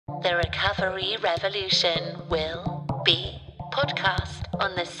Recovery Revolution will be podcast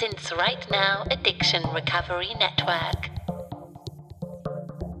on the Since Right Now Addiction Recovery Network.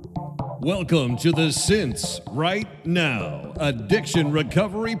 Welcome to the Since Right Now Addiction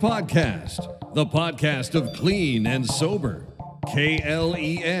Recovery Podcast, the podcast of clean and sober,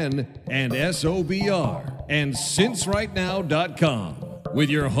 KLEN and SOBR, and sincerightnow.com, with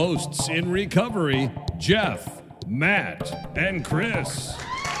your hosts in recovery, Jeff, Matt, and Chris.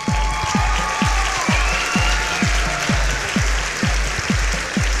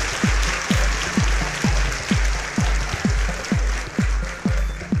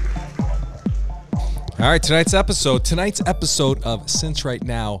 All right, tonight's episode of Since Right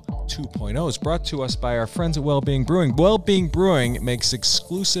Now 2.0 is brought to us by our friends at Wellbeing Brewing. Wellbeing Brewing makes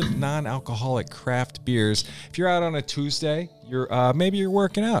exclusive non-alcoholic craft beers. If you're out on a Tuesday, maybe you're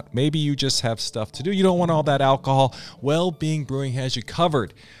working out, maybe you just have stuff to do, you don't want all that alcohol, Wellbeing Brewing has you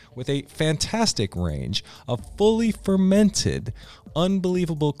covered with a fantastic range of fully fermented,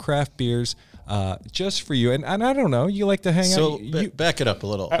 unbelievable craft beers just for you. And I don't know, you like to hang out? So back it up a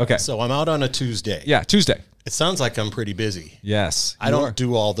little. Okay. So I'm out on a Tuesday. Yeah, Tuesday. It sounds like I'm pretty busy. Yes. I don't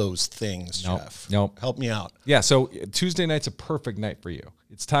do all those things, Jeff. Nope. Help me out. Yeah, so Tuesday night's a perfect night for you.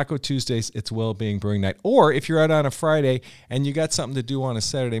 It's Taco Tuesdays, it's Wellbeing Brewing Night. Or if you're out on a Friday and you got something to do on a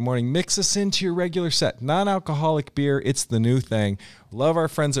Saturday morning, mix us into your regular set. Non-alcoholic beer, it's the new thing. Love our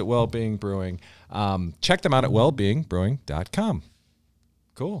friends at Wellbeing Brewing. Check them out at wellbeingbrewing.com.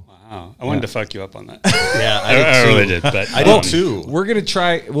 Cool. Wow. I wanted to fuck you up on that. Yeah, I really did. But I did too.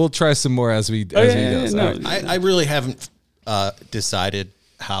 We'll try some more as we go. I really haven't decided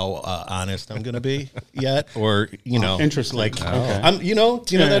how honest I'm going to be yet, or interesting. Like, okay. I'm, do you know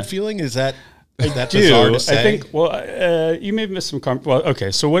that feeling? Is that bizarre to say? I think. Well, you may have missed some.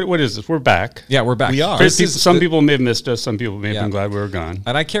 Okay. So what is this? We're back. Yeah, we're back. We are. Some people may have missed us. Some people may have been glad we were gone.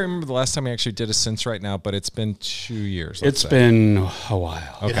 And I can't remember the last time we actually did a Since Right Now, but it's been 2 years. It's been a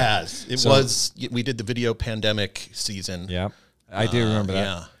while. It has. We did the video pandemic season. Yeah, I do remember that.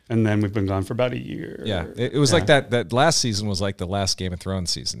 Yeah. And then we've been gone for about a year. Yeah, it was like that last season was like the last Game of Thrones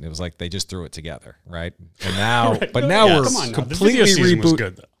season. It was like they just threw it together, right? And now, Right. but now we're Come on now. The completely video season was rebooted.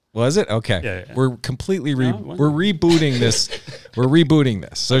 good, though. Was it? Okay. Yeah. We're completely No, we're rebooting this. We're rebooting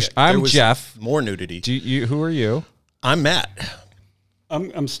this. So I'm There was Jeff. More nudity. Who are you? I'm Matt.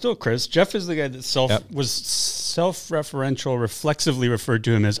 I'm still Chris. Jeff is the guy that was self-referential, reflexively referred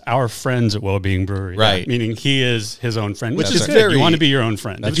to him as our friends at Wellbeing Brewery. Right. Meaning he is his own friend. Which That's is good. very- You want to be your own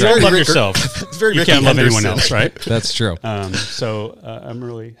friend. If you very don't love Rick- yourself, it's very you Ricky can't love anyone Henderson. else, right? That's true. So I'm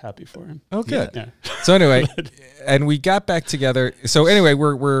really happy for him. Oh, good. Yeah. So anyway, and we got back together. So anyway,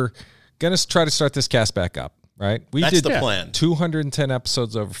 we're gonna try to start this cast back up. Right, we That's did the plan. 210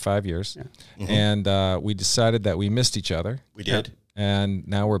 episodes over 5 years, and we decided that we missed each other. We did. And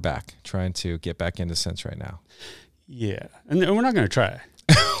now we're back, trying to get back into Since Right Now. Yeah. And we're not going to try.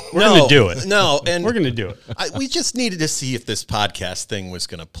 We're going to do it. No, and We're going to do it. we just needed to see if this podcast thing was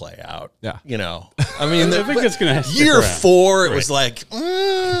going to play out. Yeah. I mean, I think it's going to year 4, it was like,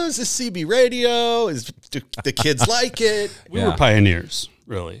 is this CB radio? Do the kids like it? We were pioneers,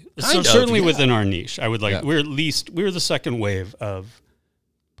 really. Kind of, certainly yeah. within our niche. I would like, Yeah. we're the second wave of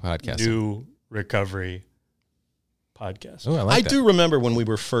Podcasting. new recovery podcasts. Oh, I like I that. do remember when we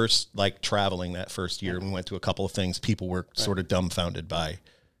were first traveling that first year, and we went to a couple of things. People were sort of dumbfounded by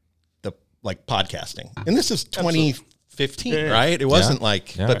the podcasting, and this is 2015, Yeah. right? It wasn't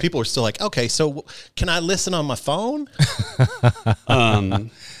but right. people were still like, okay, so can I listen on my phone?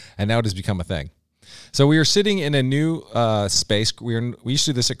 And now it has become a thing. So we were sitting in a new space. We used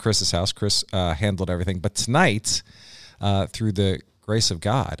to do this at Chris's house. Chris handled everything, but tonight, through the grace of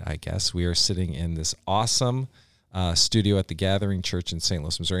God, I guess, we are sitting in this awesome studio at the Gathering Church in St.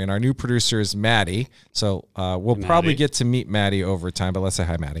 Louis, Missouri. And our new producer is Maddie. So we'll probably get to meet Maddie over time, but let's say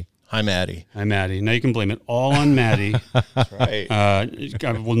hi, Maddie. Hi, Maddie. Hi, Maddie. Now you can blame it all on Maddie. That's right.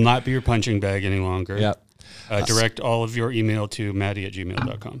 I will not be your punching bag any longer. Yep. Direct all of your email to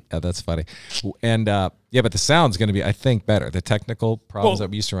maddie@gmail.com. Yeah, that's funny. And but the sound's going to be, I think, better. The technical problems that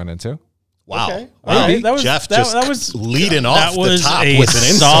we used to run into. Wow. Okay. Wow. All right. That was- Jeff that- just that was- leading off That was the top a with an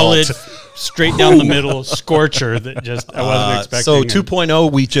solid, insult. straight down the middle scorcher that just I wasn't expecting. So And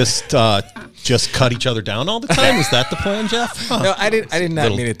 2.0, we just cut each other down all the time. Is that the plan, Jeff? Huh. No, I did not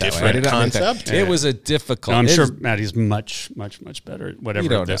Little mean it that way. I different did not mean it that. concept. It was a difficult. No, I'm it sure is- Maddie's much better at You whatever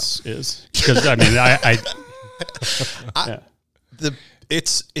don't this is. Because I mean,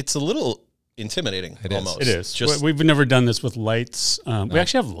 It's a little intimidating. It is. Almost. it is. Just We've never done this with lights. We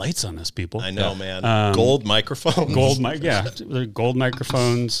actually have lights on this, people. I know, man. Gold microphone. Gold mic, yeah, the gold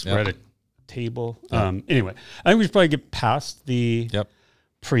microphones. Yep. We're at a table. Anyway, I think we should probably get past the Yep.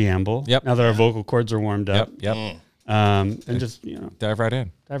 preamble. Yep. Now that our vocal cords are warmed up. Yep. And just, Dive right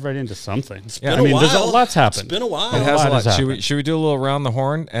in. dive right into something. Yeah. I mean, there's a lot's happened. It's been a while. It has a lot. has Should we do a little around the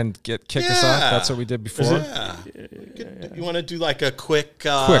horn and kick us off? That's what we did before. Yeah. You want to do like a quick,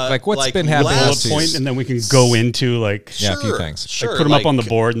 like what's been happening Bullet last point, and then we can go into like, Yeah, a few things. Sure. like put them up on the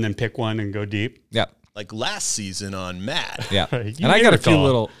board and then pick one and go deep. Yep. Like last season on Matt. Yeah. You And I got a few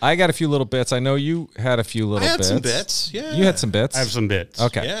recall. little bits. I know you had a few little I had bits. some bits. Yeah. You had some bits. I have some bits.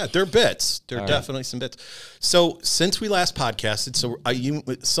 Okay. Yeah, they're bits. They're definitely some bits. So since we last podcasted,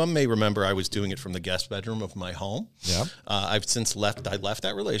 some may remember I was doing it from the guest bedroom of my home. Yep. I've since left. I left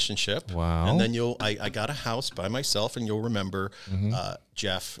that relationship. Wow. And then I got a house by myself, and you'll remember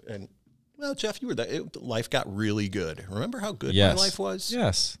Jeff and. Well, Jeff, you were there. Life got really good. Remember how good Yes. my life was?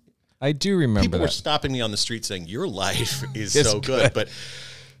 Yes. I do remember People were that. stopping me on the street saying, "Your life is It's so good." But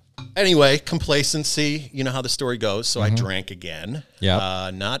anyway, complacency, you know how the story goes. So I drank again. Yeah.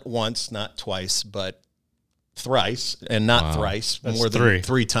 Not once, not twice, but thrice, and not thrice, That's more than three.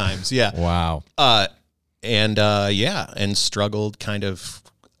 3 times. Yeah. Wow. And struggled kind of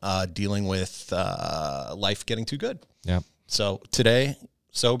dealing with life getting too good. Yep. So today,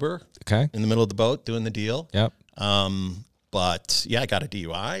 sober, Okay. in the middle of the boat, doing the deal. Yep. But yeah, I got a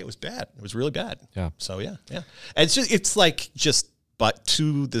DUI. It was bad. It was really bad. Yeah. So yeah. And but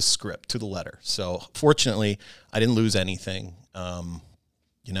to the script, to the letter. So fortunately, I didn't lose anything. I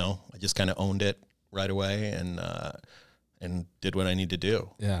just kind of owned it right away and did what I need to do.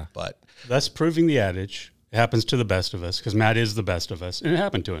 Yeah. But That's proving the adage. It happens to the best of us because Matt is the best of us, and it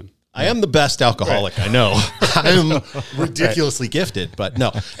happened to him. I am the best alcoholic. I know. I am ridiculously gifted, but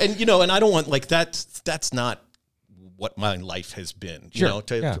no. And and I don't want that's not what my life has been. Sure.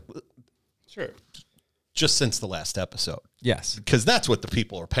 Sure. Just since the last episode. Yes. Because that's what the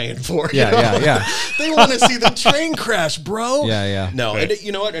people are paying for. Yeah. They want to see the train crash, bro. Yeah. No, and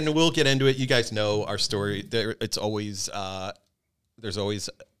you know what? And we'll get into it. You guys know our story. It's always there's always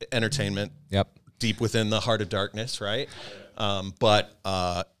entertainment. Yep. Deep within the heart of darkness, right? But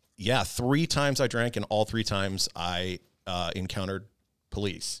 3 times I drank, and all 3 times I encountered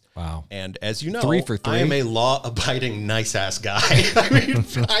police. Wow. And as you know, 3 for 3? I am a law-abiding, nice-ass guy. I mean,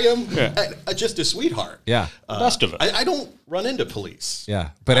 I am just a sweetheart. Yeah. Best of it. I don't run into police.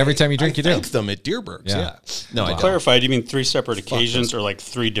 Yeah. But every time you drink, you do. Thank them at Deerbergs. Yeah. No, I To don't. clarify, do you mean 3 separate occasions or like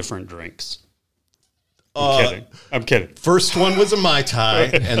 3 different drinks? I'm kidding. First one was a Mai Tai,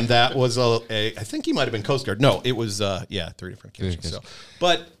 and that was I think he might have been Coast Guard. No, it was 3 different occasions. So,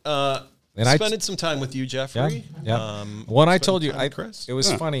 but And I spending some time with you, Jeffrey. Yeah. When I told you, time with Chris. it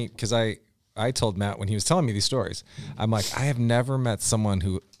was funny because I told Matt when he was telling me these stories, I'm like, I have never met someone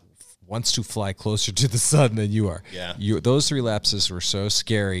who wants to fly closer to the sun than you are. Yeah. Those 3 lapses were so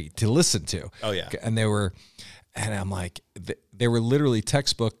scary to listen to. Oh, yeah. And I'm like, they were literally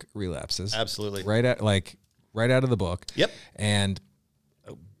textbook relapses. Absolutely. Right out of the book. Yep.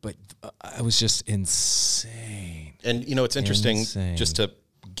 But I was just insane. And it's interesting, Insane. just to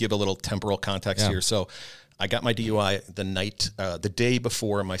give a little temporal context here. So I got my DUI the day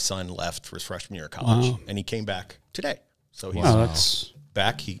before my son left for his freshman year of college, and he came back today. So he's That's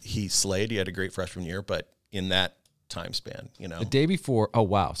back. He slayed. He had a great freshman year, but in that time span, The day before, oh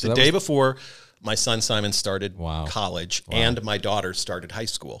wow. So the that day was, before my son Simon started Wow. college and my daughter started high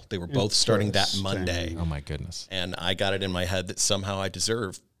school. They were both starting that Monday. oh my goodness. And I got it in my head that somehow I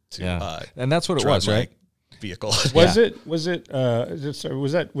deserved to Yeah. And that's what it drive was, my right? vehicle. Was it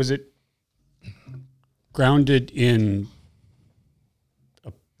grounded in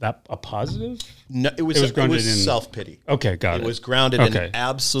a positive? No, it was grounded in self-pity. Okay, got it. It was grounded Okay. in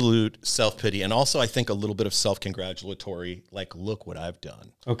absolute self-pity, and also I think a little bit of self-congratulatory, like, look what I've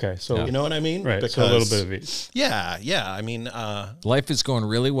done. Okay, so You know what I mean? right, so a little bit of each. Yeah. I mean, Life is going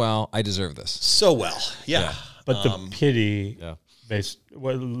really well. I deserve this. so well. Yeah. But the pity, Yeah. based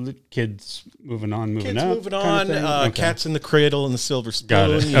kids moving on, moving Kids up, moving kind on, of thing? Okay. Cats in the cradle and the silver spoon. Got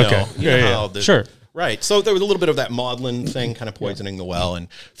it. You know, Okay. you know Yeah. how the- Sure. Right. So there was a little bit of that maudlin thing, kind of poisoning the well and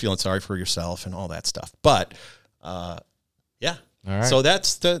feeling sorry for yourself and all that stuff. But, yeah. All right. So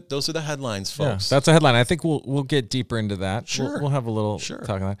those are the headlines, Yeah, folks. that's a headline. I think we'll get deeper into that. Sure. We'll have a little Sure.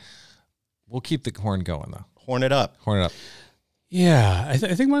 talk on that. We'll keep the horn going though. Horn it up. Horn it up. Yeah, I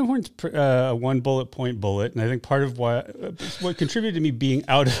think my horn's a 1 bullet point bullet, and I think part of what contributed to me being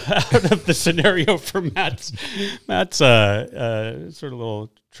out of the scenario for Matt's sort of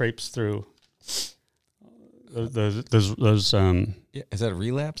little traipse through those Yeah, is that a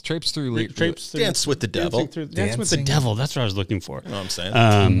relapse? Traipse through. traipse through Dance with the devil. Dance with the Dancing. devil. That's what I was looking for. You know what I'm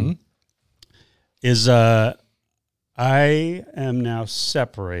saying? Is I am now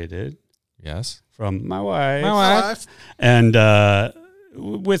separated Yes. from my wife. My wife. And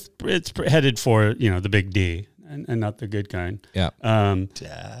it's headed for the big D and not the good kind. Yeah.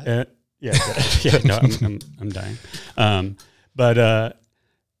 Dad. Yeah. No, I'm dying.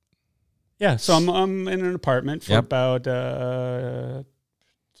 Yeah. So I'm in an apartment for about 3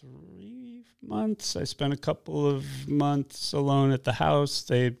 months. I spent a couple of months alone at the house.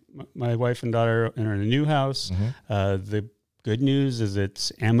 My wife and daughter are in a new house. The good news is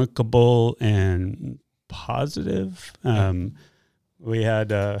it's amicable and positive. We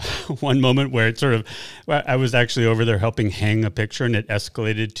had one moment where I was actually over there helping hang a picture, and it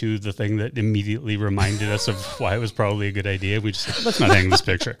escalated to the thing that immediately reminded us of why it was probably a good idea. We just said, let's not hang this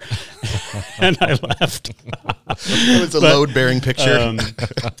picture. And I left. It was a load-bearing picture.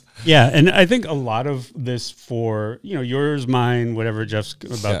 Yeah, and I think a lot of this for, yours, mine, whatever Jeff's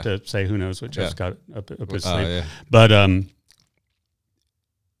about to say, who knows what Jeff's got up his sleeve. But,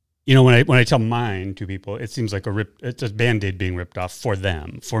 when I tell mine to people, it seems like it's a Band-Aid being ripped off for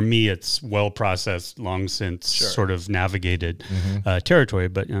them. For me, it's well-processed, long since sort of navigated territory,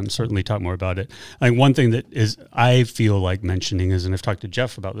 but I'm certainly talk more about it. Like one thing that I feel like mentioning is, and I've talked to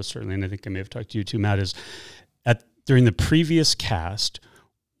Jeff about this certainly, and I think I may have talked to you too, Matt, is during the previous cast,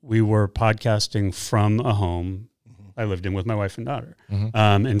 we were podcasting from a home I lived in with my wife and daughter.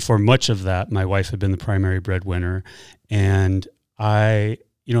 And for much of that, my wife had been the primary breadwinner, and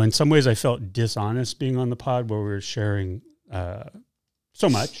in some ways I felt dishonest being on the pod where we were sharing so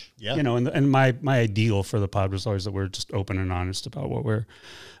much, and my ideal for the pod was always that we're just open and honest about what we're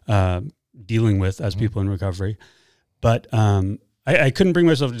dealing with as people in recovery. But I couldn't bring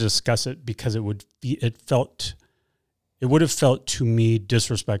myself to discuss it because it would have felt to me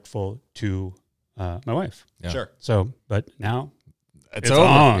disrespectful to my wife. Yeah. Sure. So, but now it's over.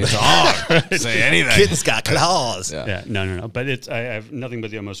 On. It's on. Say anything. Kitten's got claws. Yeah. No. But I have nothing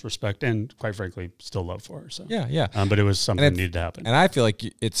but the utmost respect and, quite frankly, still love for her. So Yeah. But it was something that needed to happen. And I feel like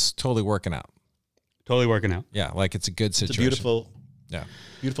it's totally working out. Totally working out. Yeah, like it's a good situation. It's a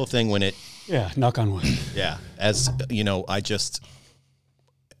beautiful thing when it. Yeah. Knock on wood. Yeah. As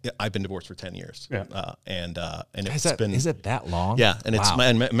I've been divorced for 10 years. Yeah. And Is it's it that long? Yeah. And wow.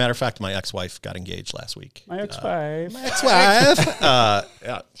 and matter of fact, my ex-wife got engaged last week. My ex-wife.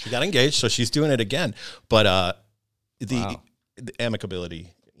 She got engaged, so she's doing it again. But the amicability,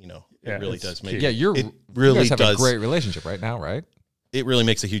 it really does make. Yeah, you guys have a great relationship right now, right? It really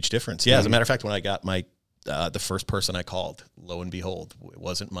makes a huge difference. Yeah, as a matter of fact, when I got the first person I called, lo and behold, it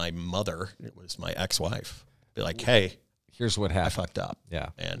wasn't my mother; it was my ex-wife. Be like, hey, here's what happened. I fucked up. Yeah,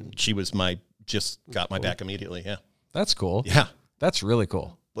 and she was got my back immediately. Yeah, that's cool. Yeah, that's really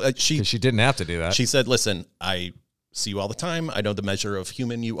cool. She didn't have to do that. She said, "Listen, I see you all the time. I know the measure of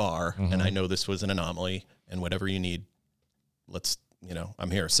human you are, and I know this was an anomaly. And whatever you need,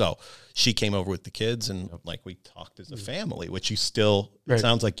 I'm here." So she came over with the kids, and we talked as a family, which you still it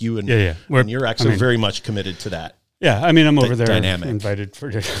sounds like you and your ex are very much committed to that. Yeah, I'm over there dynamic. Invited for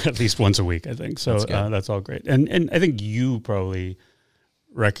at least once a week, I think. So that's all great. And I think you probably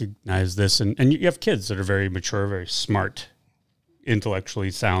recognize this, and you have kids that are very mature, very smart,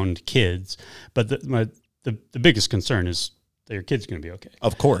 intellectually sound kids. But the biggest concern is that your kid's going to be okay.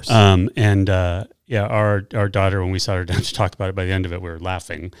 Of course. Our daughter, when we sat her down to talk about it, by the end of it, we were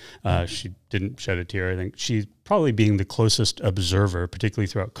laughing. She didn't shed a tear. I think she's probably being the closest observer, particularly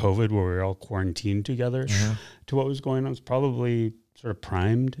throughout COVID, where we were all quarantined together, to what was going on. It's probably sort of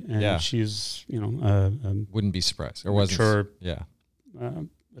primed, and she's, wouldn't be surprised. Or wasn't mature. Yeah.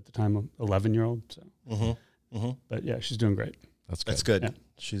 At the time, 11-year-old. So, but yeah, she's doing great. That's good. Yeah.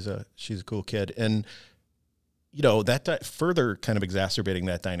 She's a cool kid, and that further kind of exacerbating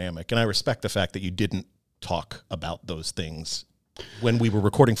that dynamic. And I respect the fact that you didn't talk about those things when we were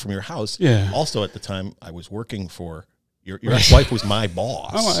recording from your house. Yeah. Also, at the time, I was working for your ex-wife was my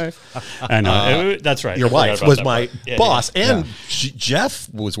boss. My wife. I know. That's right. Your wife was my boss, and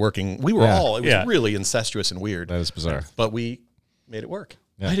Jeff was working. We were all. It was really incestuous and weird. That is bizarre. But we made it work.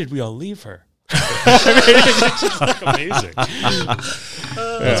 Yeah. Why did we all leave her? It's just amazing.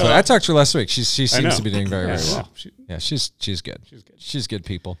 That's what I talked to her last week. She seems to be doing very, very well. She's good. She's good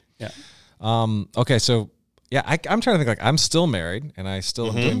people. Yeah. Okay, so I'm trying to think. I'm still married, and I still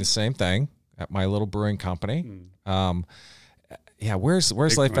am doing the same thing at my little brewing company. Where's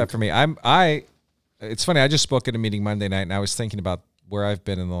life at for me? It's funny. I just spoke at a meeting Monday night, and I was thinking about where I've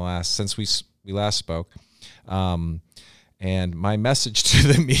been since we last spoke. And my message to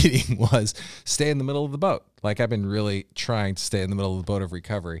the meeting was stay in the middle of the boat. Like, I've been really trying to stay in the middle of the boat of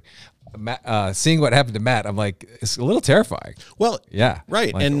recovery. Seeing what happened to Matt, I'm like, it's a little terrifying. Well, yeah.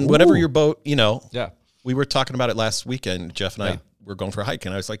 Right. Like, and whatever your boat, Yeah. We were talking about it last weekend. Jeff and I were going for a hike,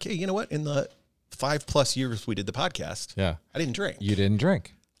 and I was like, hey, you know what? In the 5+ years we did the podcast, Yeah. I didn't drink. You didn't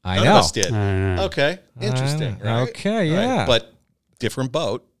drink. I None know. of us did. know. Okay, interesting. I know. Right? Okay, yeah. Right. But different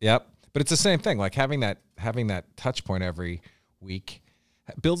boat. Yep. But it's the same thing. Like having that touch point every week,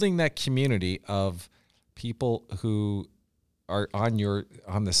 building that community of people who are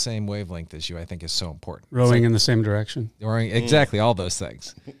on the same wavelength as you, I think is so important. Rowing in the same direction. Exactly. All those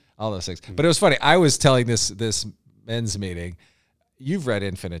things. But it was funny. I was telling this men's meeting, you've read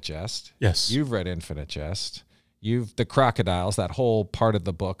Infinite Jest. Yes. You've read Infinite Jest. The Crocodiles, that whole part of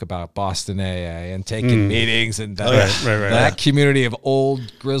the book about Boston AA and taking meetings and that community of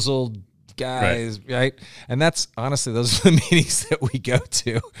old grizzled guys, right? And that's honestly, those are the meetings that we go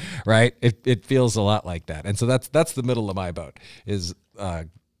to, right? It feels a lot like that. And so that's the middle of my boat is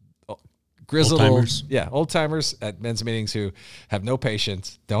grizzled old timers at men's meetings who have no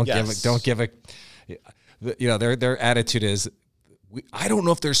patience, don't give a their attitude is, I don't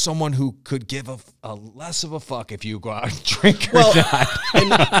know if there's someone who could give a less of a fuck if you go out and drink or not.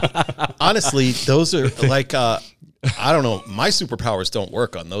 And honestly, those are like, I don't know. My superpowers don't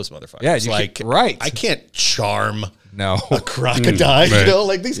work on those motherfuckers. Yeah, right. I can't charm a crocodile. Right. You know,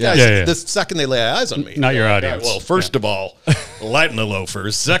 like these guys, the second they lay eyes on me. Not your audience. Well, first of all, lighten the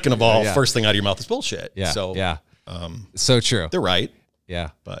loafers. Second of all, first thing out of your mouth is bullshit. Yeah. So, So true. they're right. Yeah.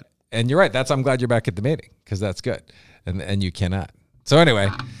 And you're right. I'm glad you're back at the meeting because that's good. And you cannot. So anyway,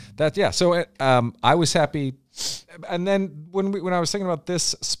 So I was happy, and then when I was thinking about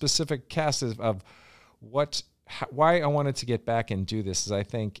this specific cast of why I wanted to get back and do this is I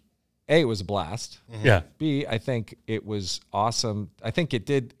think A, it was a blast. Yeah. B, I think it was awesome. I think it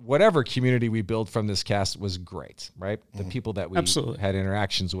did whatever community we built from this cast was great. Right, the people that we had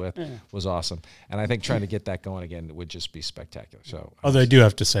interactions with was awesome, and I think trying to get that going again would just be spectacular. So Although I do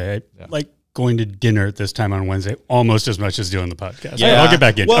have to say, I like going to dinner at this time on Wednesday almost as much as doing the podcast. Yeah. I'll get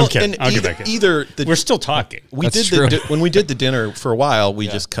back in. Well, I'll get back in. We're still talking. We did when we did the dinner for a while. We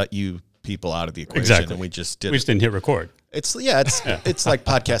just cut you people out of the equation, Exactly. and we just didn't hit record. It's it's like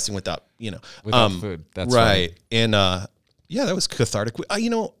podcasting without food. That's right. And that was cathartic.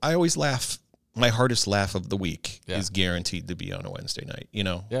 I always laugh. My hardest laugh of the week is guaranteed to be on a Wednesday night.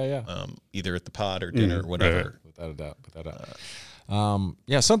 Either at the pod or dinner or whatever. Without a doubt.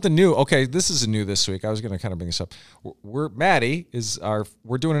 Something new. Okay, this is new this week. I was going to kind of bring this up. We're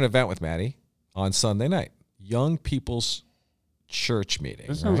doing an event with Maddie on Sunday night. Young People's Church meeting.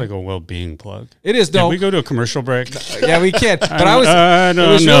 This sounds like a well-being plug. It is. Did we go to a commercial break? Yeah, we can't. But I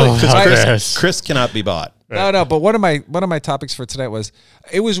don't know. Chris cannot be bought. No. But one of my topics for tonight was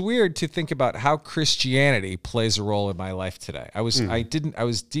it was weird to think about how Christianity plays a role in my life today. I didn't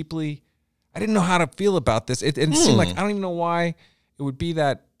know how to feel about this. It seemed like I don't even know why it would be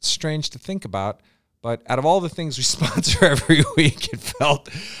that strange to think about. But out of all the things we sponsor every week, it felt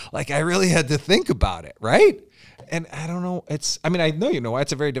like I really had to think about it, right? And I don't know. I know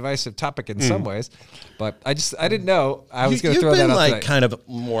it's a very divisive topic in some ways, but I didn't know I was going to throw that out. You've been kind of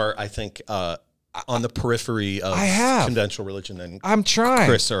more, I think, on the periphery of conventional religion than I'm trying.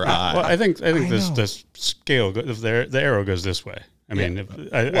 Chris or I. Well, I think this scale, the arrow goes this way. I mean,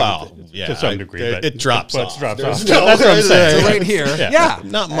 to some degree, but it drops off. That's what I'm saying. Right here,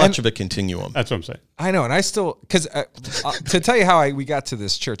 not much of a continuum. That's what I'm saying. I know, and I still because to tell you how we got to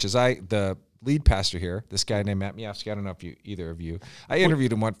this church is the lead pastor here, this guy named Matt Miofsky. I don't know if either of you. I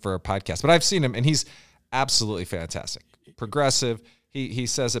interviewed him once for a podcast, but I've seen him, and he's absolutely fantastic, progressive. He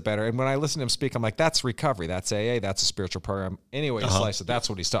says it better. And when I listen to him speak, I'm like, that's recovery. That's AA. That's a spiritual program. Anyway, slice it. That's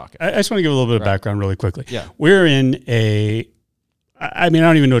what he's talking. I just want to give a little bit of background really quickly. Yeah. We're in I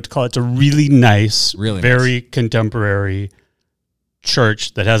don't even know what to call it. It's a really nice, very contemporary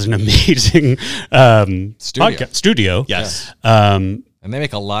church that has an amazing studio. Yes. And they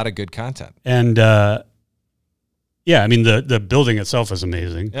make a lot of good content. And the building itself is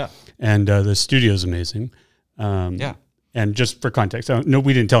amazing. Yeah. And the studio is amazing. And just for context,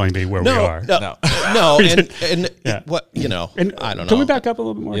 we didn't tell anybody where we are. No. What and I don't know. Can we back up a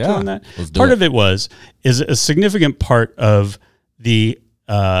little bit more on that? Part of it is a significant part of the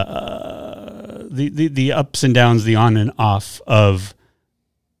ups and downs, the on and off of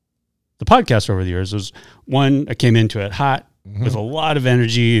the podcast over the years. Was one, I came into it hot with a lot of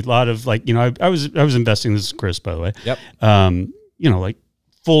energy, a lot of I was investing. This is Chris, by the way. Yep.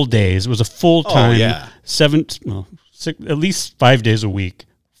 Full days. It was a full time at least 5 days a week,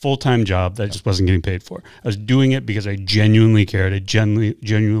 full-time job that I just wasn't getting paid for. I was doing it because I genuinely cared. I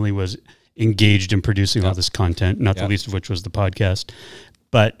genuinely was engaged in producing all this content, not the least of which was the podcast.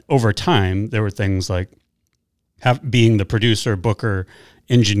 But over time, there were things like being the producer, booker,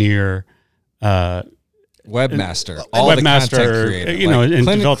 engineer, Webmaster, all the Webmaster, content creator, you know, and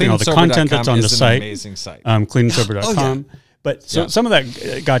developing all the content that's on the site. Amazing site. Cleanandsober.com. But some of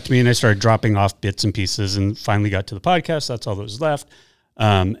that got to me, and I started dropping off bits and pieces, and finally got to the podcast. That's all that was left.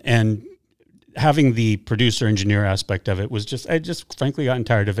 And having the producer engineer aspect of it was I just frankly gotten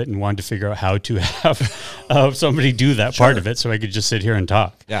tired of it and wanted to figure out how to have somebody do that part of it so I could just sit here and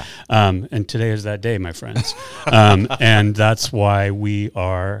talk. Yeah. And today is that day, my friends. And that's why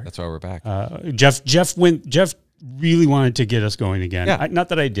That's why we're back. Jeff really wanted to get us going again. Yeah. Not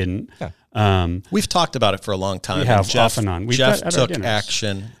that I didn't. Yeah. We've talked about it for a long time. We have, and Jeff, off and on. We've Jeff got at our took dinners.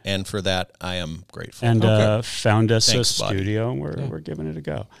 action, and for that, I am grateful. And found us Thanks, a buddy. studio, and we're giving it a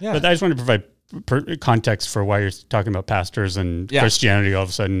go. Yeah. But I just wanted to provide context for why you're talking about pastors and Christianity all of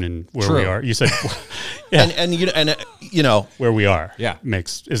a sudden and where we are. You said, and you know, where we are. Yeah.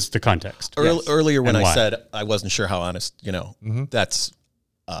 Is the context. Earlier when And I why. said I wasn't sure how honest, that's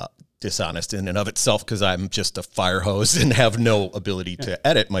dishonest in and of itself because I'm just a fire hose and have no ability to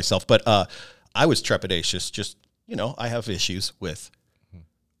edit myself. But I was trepidatious. Just, I have issues with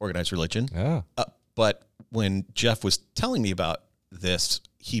organized religion. Yeah. But when Jeff was telling me about this,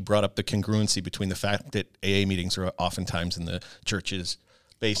 he brought up the congruency between the fact that AA meetings are oftentimes in the church's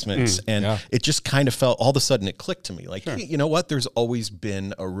basements. And it just kind of felt, all of a sudden it clicked to me. Like, hey, you know what? There's always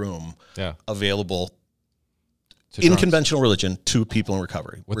been a room available in conventional religion to people in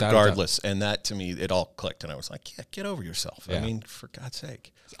recovery, regardless. And that, to me, it all clicked. And I was like, get over yourself. Yeah. I mean, for God's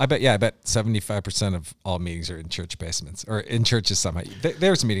sake. I bet 75% of all meetings are in church basements or in churches somehow.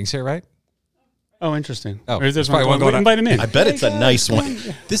 There's meetings here, right? Oh, interesting. Oh, There's there's one probably one going on. Invite them in. I bet it's a nice one.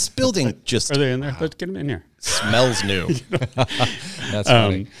 This building just Are they in there? Let's get them in here. smells new. That's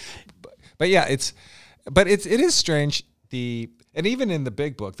funny. But yeah, it is strange. And even in the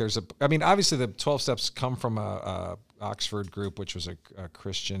big book, obviously the 12 steps come from a Oxford group, which was a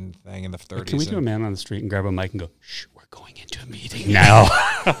Christian thing in the 30s. Can we do a man on the street and grab a mic and go, shh, we're going into a meeting now.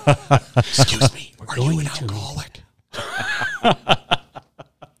 Excuse me. Are going you an into a meeting. alcoholic?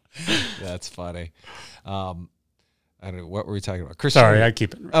 That's funny. I don't know, what were we talking about? Sorry, I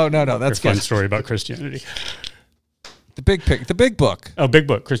keep it. Oh, no, that's Your fun good. story about Christianity. The big book. Oh, big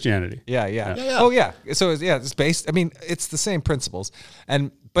book, Christianity. Yeah. Oh, yeah. So it's based. I mean, it's the same principles,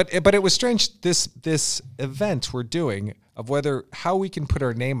 but it was strange. This event we're doing of how we can put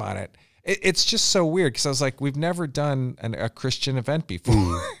our name on it. It's just so weird because I was like, we've never done a Christian event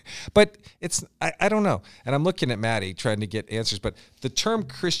before, but I don't know. And I'm looking at Maddie trying to get answers, but the term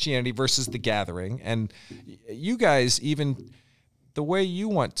Christianity versus the gathering, and you guys, even the way you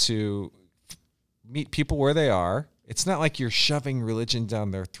want to meet people where they are. It's not like you're shoving religion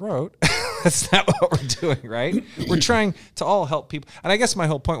down their throat. That's not what we're doing, right? We're trying to all help people. And I guess my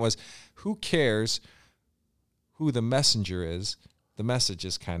whole point was, who cares who the messenger is? The message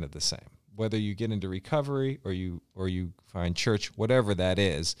is kind of the same. Whether you get into recovery or you find church, whatever that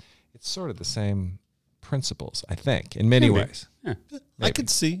is, it's sort of the same principles, I think, in many ways. Yeah. I could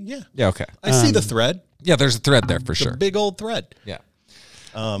see, yeah. Yeah, okay. I see the thread. Yeah, there's a thread there for The sure. big old thread. Yeah.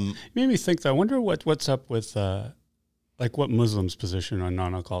 Made me think, though, I wonder what's up with, what Muslims' position on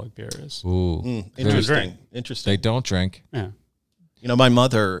non-alcoholic beer is. Ooh. Interesting. They Interesting. don't drink. Yeah. My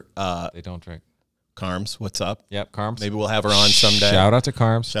mother, They don't drink. Carms, what's up? Yep, Carms. Maybe we'll have her on someday. Shout out to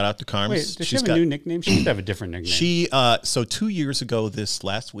Carms. Shout out to Carms. Wait, does she have a new nickname? She used to have a different nickname. So 2 years ago, this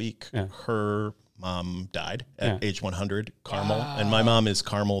last week, Yeah. her mom died at age 100, Carmel, and my mom is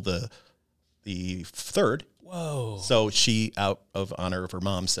Carmel the third. Whoa. So she, out of honor of her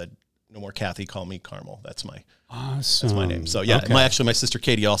mom, said, "No more Kathy, call me Carmel." That's my name. So yeah, Okay. my sister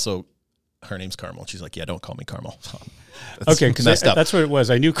Katie also, her name's Carmel. She's like, "Yeah, don't call me Carmel." Okay, because messed up. that's what it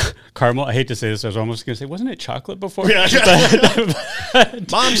was. I knew caramel. I hate to say this. I was almost going to say, wasn't it chocolate before? Yeah.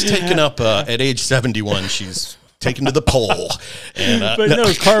 Mom's taken up at age 71. She's taken to the pole. And, But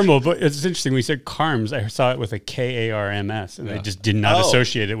no, caramel. But it's interesting. We said Carms. I saw it with a K-A-R-M-S, and I just did not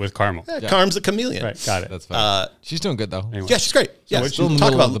associate it with caramel. Carm's a chameleon. Right, got it. That's fine. She's doing good, though. Anyway. Yeah, she's great. Yeah, what's still in the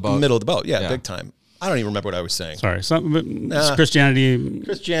talk middle about of the boat. middle of the boat. Yeah, Yeah. big time. I don't even remember what I was saying. Sorry. It's Christianity.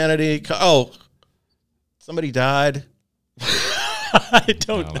 Christianity. Oh, somebody died. I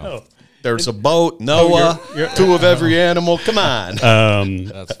don't know. There's a boat. Noah. Two of every animal. Come on.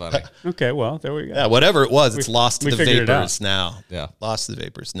 That's funny. Okay, well, there we go. Yeah, whatever it was, it's lost to we the figured it vapors out. now. Yeah. Lost to the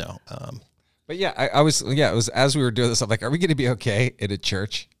vapors. No. But yeah, it was as we were doing this, I'm like, are we going to be okay in a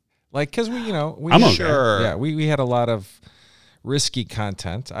church? Like, because we I'm okay. Sure. Yeah, we had a lot of risky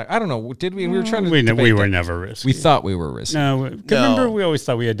content. I don't know. Did we? We were trying to. We debate were that. never risky. We thought we were risky. No, remember we always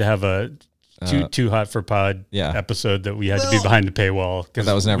thought we had to have a too hot for pod episode that we had to be behind the paywall because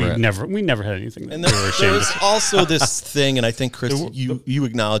that was never it. we never had anything that And we were ashamed there's of. also this thing, and I think, Chris, you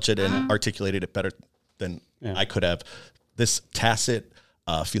acknowledge it and articulated it better then I could have this tacit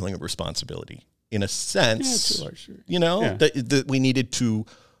feeling of responsibility. In a sense, too large, sure. that we needed to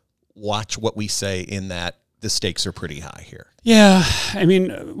watch what we say in that the stakes are pretty high here. Yeah, I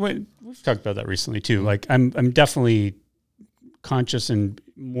mean, we've talked about that recently too. Like, I'm definitely conscious and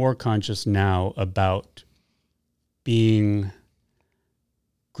more conscious now about being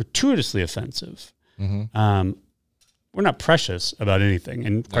gratuitously offensive. Mm-hmm. We're not precious about anything,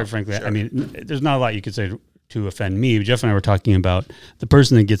 and quite frankly, I mean, there's not a lot you could say to offend me. Jeff and I were talking about the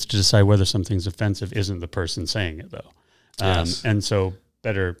person that gets to decide whether something's offensive isn't the person saying it, though. Yes. And so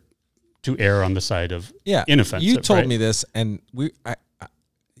better to err on the side of inoffensive. You told right? me this, and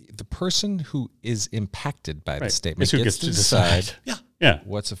the person who is impacted by the statement It's who gets to decide. Yeah.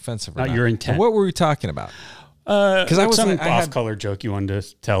 what's offensive or Not not. your intent. And what were we talking about? Because I was some like, I had- off-color joke you wanted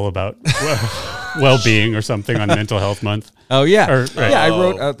to tell about well-being or something on Mental Health Month. Oh, yeah. Right. Yeah, I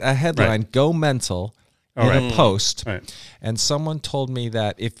wrote a headline, Right. Go Mental, in right. a post. Right. And someone told me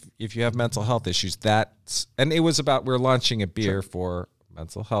that if you have mental health issues, and it was about we're launching a beer for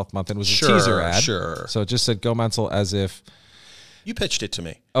Mental Health Month, and it was a teaser ad. Sure. So it just said Go Mental as if... You pitched it to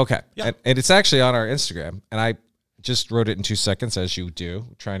me. Okay. Yeah. And it's actually on our Instagram, and I just wrote it in 2 seconds, as you do,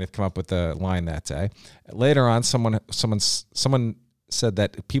 trying to come up with a line that day. Later on, someone said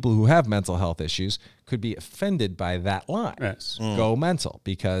that people who have mental health issues could be offended by that line. Yes. Go mental,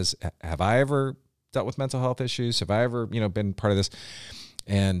 because have I ever dealt with mental health issues? Have I ever, been part of this?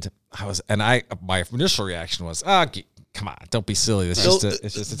 And my initial reaction was, come on, don't be silly. It's just a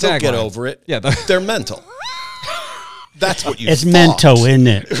They'll get tagline. over it. Yeah, they're mental. That's what you It's thought. mental, isn't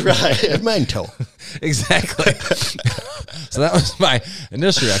it? Right, mental. Exactly. So that was my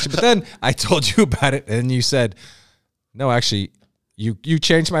initial reaction. But then I told you about it, and you said, no, actually, you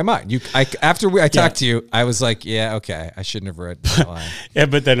changed my mind. After I talked to you, I was like, yeah, okay, I shouldn't have read that line. Yeah,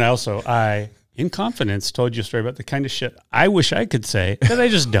 but then I, in confidence, told you a story about the kind of shit I wish I could say that I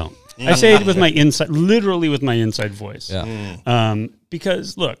just don't. I say it with my literally with my inside voice. Yeah.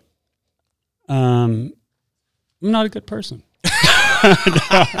 Because look, I'm not a good person.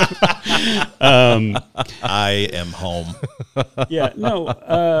 I am home. Yeah,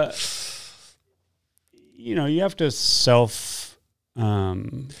 no. You have to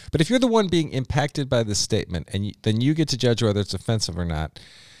But if you're the one being impacted by this statement, and then you get to judge whether it's offensive or not.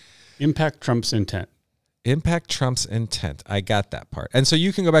 Impact trumps intent. Impact trumps intent. I got that part. And so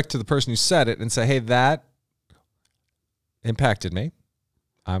you can go back to the person who said it and say, hey, that impacted me.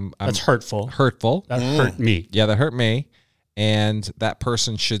 That's hurtful. Hurtful. That hurt me. Yeah, that hurt me. And that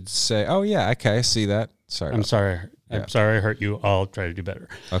person should say, oh, yeah, okay, I see that. Sorry. I'm sorry. I'm sorry I hurt you. I'll try to do better.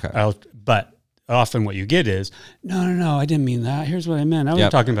 Okay. But often what you get is, no, I didn't mean that. Here's what I meant. I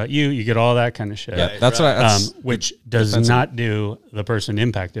wasn't talking about you. You get all that kind of shit. Yeah, that's what that's which does not do the person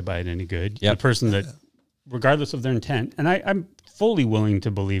impacted by it any good. Yep. The person that, regardless of their intent, and I'm fully willing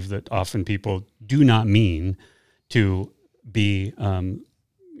to believe that often people do not mean to be,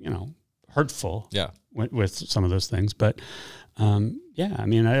 hurtful. Yeah. With some of those things, but I mean,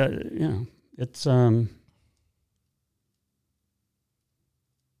 it's I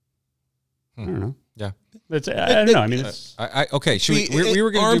don't know. Yeah. I don't know. I mean, it's okay. Should we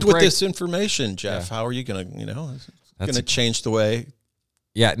were going to armed do with break. this information, Jeff. How are you going to, going to change the way?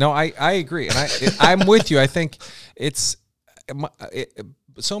 Yeah, no, I agree. And I'm with you. I think it's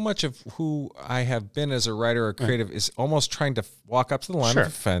so much of who I have been as a writer or creative is almost trying to walk up to the line of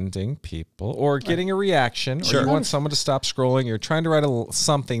offending people or getting a reaction, or you want someone to stop scrolling. You're trying to write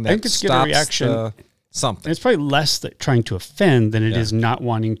something that I think it's stops get a reaction. Something. And it's probably less that trying to offend than it is not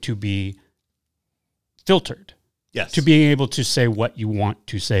wanting to be filtered. Yes. To being able to say what you want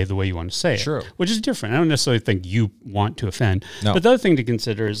to say the way you want to say it. True. Which is different. I don't necessarily think you want to offend. No. But the other thing to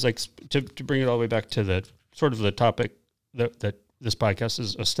consider is like to bring it all the way back to the sort of the topic that this podcast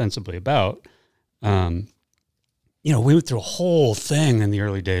is ostensibly about. We went through a whole thing in the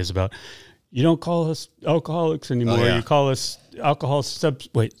early days about you don't call us alcoholics anymore. Oh, yeah. You call us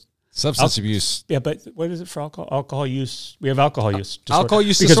Substance abuse. Yeah, but what is it for alcohol? Alcohol use. We have alcohol use disorder. Alcohol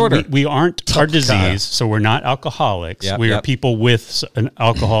use because disorder. We aren't our disease, so we're not alcoholics. Yep, we are people with an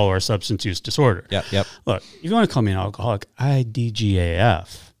alcohol or substance use disorder. Yep. Look, if you want to call me an alcoholic, I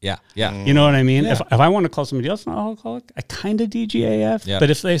DGAF. Yeah. You know what I mean? Yeah. If I want to call somebody else an alcoholic, I kind of DGAF. Yep. But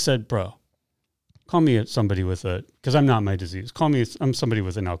if they said, bro, call me somebody with because I'm not my disease. Call me, I'm somebody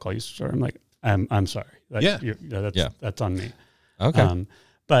with an alcohol use disorder. I'm like, I'm sorry. That's on me. Okay.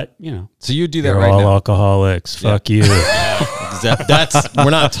 But So you do that you're right all now. alcoholics. Fuck you. That's we're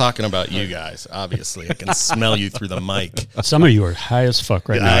not talking about you guys. Obviously, I can smell you through the mic. Some of you are high as fuck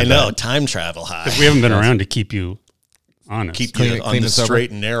right now. I know, time travel high. We haven't been around to keep you honest. keep Clean- you on clean the and sober?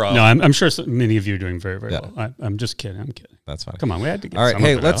 straight and narrow. No, I'm sure many of you are doing very, very Yeah. well. I'm just kidding. I'm kidding. That's fine. Come on, we had to get All right, some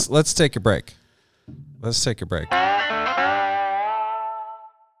hey, of it out. let's take a break. Let's take a break.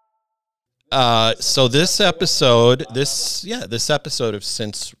 So this episode of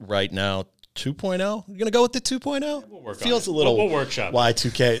Since Right Now 2.0, you're going to go with the 2.0? work on Feels it. a little We'll workshop it.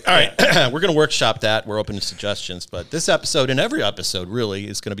 Y2K. All right, we're going to workshop that. We're open to suggestions, but this episode and every episode really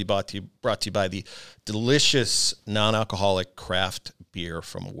is going to be brought to you by the delicious non-alcoholic craft beer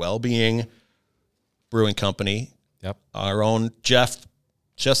from Wellbeing Brewing Company. Yep. Our own Jeff,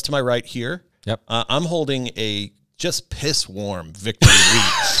 just to my right here. Yep. I'm holding a just piss warm Victory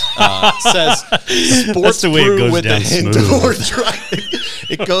Wheat. Says sports That's the way it brew goes with down a hint smooth. of orange. Right?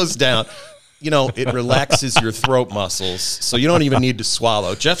 It goes down. You know, it relaxes your throat muscles, so you don't even need to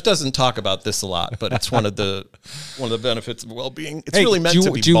swallow. Jeff doesn't talk about this a lot, but it's one of the benefits of well-being. It's really meant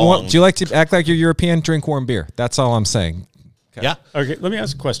to be do bonged. you like to act like you're European? Drink warm beer. That's all I'm saying. Yeah, Okay, let me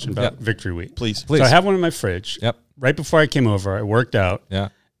ask a question about Victory Wheat. please. Please. So I have one in my fridge. Yep. Right before I came over, I worked out. Yeah.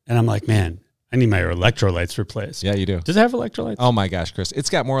 And I'm like, man, I need my electrolytes replaced. Yeah, you do. Does it have electrolytes? Oh my gosh, Chris. It's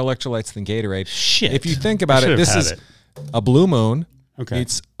got more electrolytes than Gatorade. Shit. If you think about I it, should have this had is it. a Blue Moon Okay.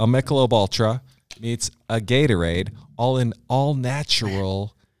 meets a Michelob Ultra meets a Gatorade, all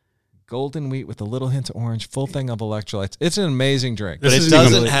natural golden wheat with a little hint of orange, full thing of electrolytes. It's an amazing drink. But This it isn't even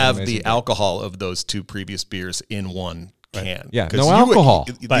doesn't really have amazing the drink. alcohol of those two previous beers in one can. Yeah, 'Cause no alcohol.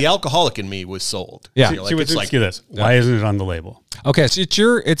 The alcoholic in me was sold. Yeah. You know, like, it's like, this. Why isn't it on the label? Okay, so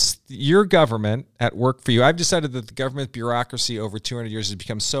it's your government at work for you. I've decided that the government bureaucracy over 200 years has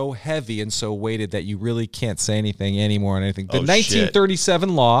become so heavy and so weighted that you really can't say anything anymore on anything. The Oh, shit.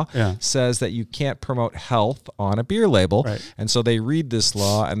 1937 law Yeah. says that you can't promote health on a beer label. Right. And so they read this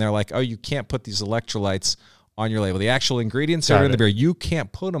law and they're like, oh, you can't put these electrolytes on your label. The actual ingredients that Got are in the it. beer, you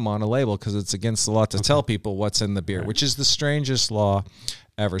can't put them on a label because it's against the law to tell people what's in the beer, which is the strangest law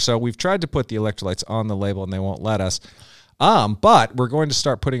ever. So we've tried to put the electrolytes on the label and they won't let us. But we're going to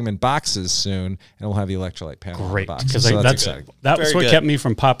start putting them in boxes soon, and we'll have the electrolyte panel Great. on the box. Because So that's exciting. that was Very what good. kept me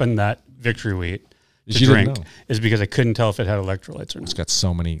from popping that Victory Wheat to You didn't drink, know. is because I couldn't tell if it had electrolytes or It's not. got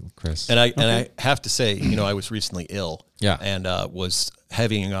so many, Chris. and I have to say, you know, I was recently ill. Yeah. And was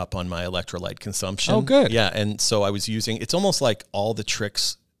heavying up on my electrolyte consumption. Oh, good. Yeah. And so I was using, it's almost like all the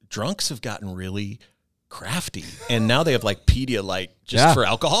tricks, drunks have gotten really crafty. And now they have like Pedialyte just Yeah. for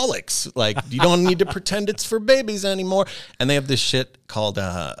alcoholics. Like you don't need to pretend it's for babies anymore. And they have this shit called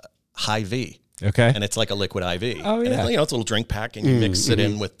High V. Okay. And it's like a liquid IV. Oh, And yeah. you know, it's a little drink pack and you mix it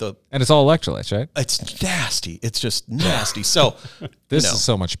in with the, And it's all electrolytes, right? it's nasty. It's just nasty. So This you know, is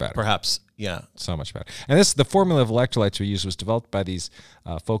so much better. perhaps, yeah. So much better. And the formula of electrolytes we used was developed by these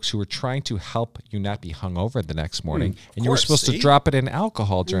folks who were trying to help you not be hungover the next morning. And you were course, supposed to see? drop it in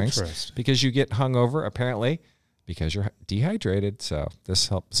alcohol drinks Interesting. because you get hungover, apparently, because you're dehydrated. So this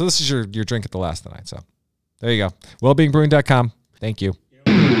helped. So this is your drink at the last of the night. So there you go. Wellbeingbrewing.com. Thank you.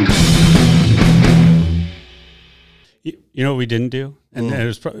 You know what we didn't do? And it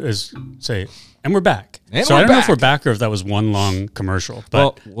was say, and we're back. And so we're I don't know if we're back. back or if that was one long commercial, but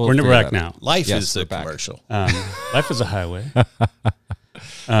Well, we'll we're figure back that now. out. Life Yes, is we're a back. commercial. Life is a highway.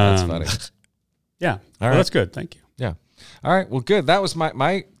 That's funny. Yeah. Well, right. that's good. Thank you. Yeah. All right. Well, good. That was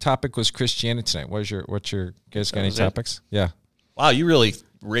my topic was Christianity tonight. What's your guys got any was it? topics? Yeah. Wow, you really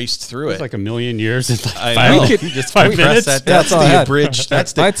raced through It's it. like a million years in like I 5 know. minutes. You just 5 press minutes. that That's all I the had. abridged.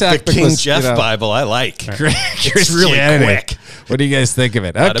 That's My the topic King was, Jeff you know, Bible. I like. It's really Christianity. quick. What do you guys think of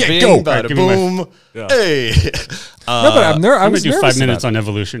it? Bada Okay, bing, go. bada give me my- boom. Hey. No, but I I'm going was to do nervous 5 minutes about on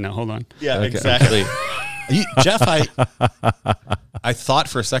evolution now. Hold on. Yeah, exactly. Jeff, I thought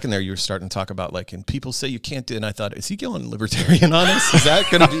for a second there you were starting to talk about like, and people say you can't do, and I thought, is he going libertarian on us? Is that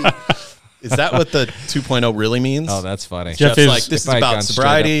going to be, is that what the 2.0 really means? Oh, that's funny. Jeff Jeff's is- like, this is if I had about gone straight up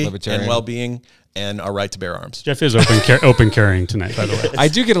sobriety libertarian. and well-being and our right to bear arms. Jeff is open carrying tonight, by the way. I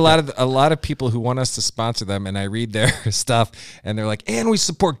do get a lot of people who want us to sponsor them, and I read their stuff, and they're like, "And we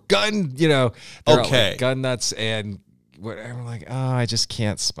support gun," you know, they're all Okay. like gun nuts, and whatever. I'm like, oh, I just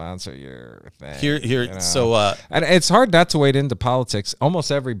can't sponsor your thing. Here, you know? so And it's hard not to wade into politics.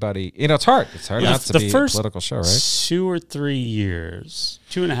 Almost everybody, you know, it's hard. It's hard Yeah, not to the be first a political show, right? 2 or 3 years,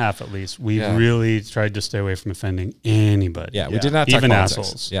 2.5 at least, we Yeah. really tried to stay away from offending anybody. Yeah, we did not talk Even politics.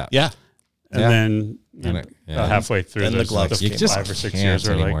 assholes. Yeah, yeah, And Yeah. then And it- yeah. halfway through Then the the gloves the came 5 or 6 years,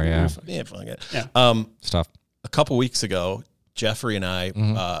 Can't we're like, anymore, yeah. yeah, fuck it. Yeah. stuff. A couple weeks ago, Jeffrey and I,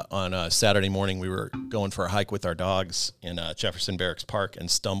 Mm-hmm. on a Saturday morning, we were going for a hike with our dogs in Jefferson Barracks Park and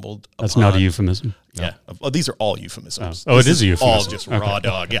stumbled That's upon, not a euphemism. Yeah. Oh, these are all euphemisms. Oh, it This is a all euphemism. just raw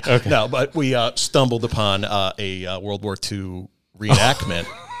dog. Yeah. No, but we stumbled upon a World War II reenactment,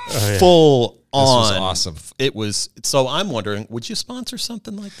 full was awesome. It was. So I'm wondering, would you sponsor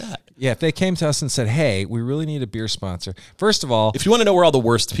something like that? Yeah, if they came to us and said, hey, we really need a beer sponsor. First of all, If you want to know where all the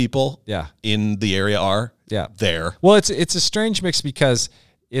worst people Yeah. in the area are, Yeah. there. well, it's a strange mix because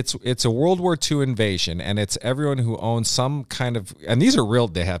it's a World War II invasion, and it's everyone who owns some kind of, and these are real.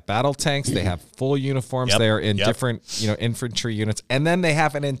 They have battle tanks, they have full uniforms, Yep, they are in yep. different infantry units, and then they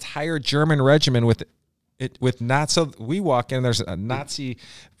have an entire German regiment with not. So we walk in, there's a Nazi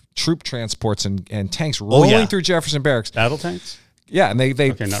troop transports and tanks rolling through Jefferson Barracks. Battle tanks? Yeah, and they not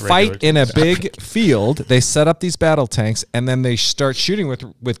regular fight in a big field. They set up these battle tanks, and then they start shooting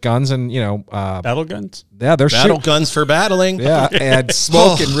with guns and Battle guns? yeah, they're Battle shooting. guns for battling. Yeah, and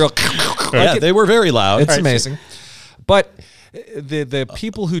smoke and real. Yeah, they were very loud. It's amazing. But the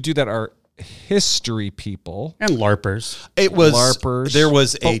people who do that are history people. And LARPers. It was LARPers. There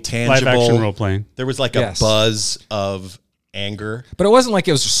was a Live tangible action role playing. There was like Yes. a buzz of anger. But it wasn't like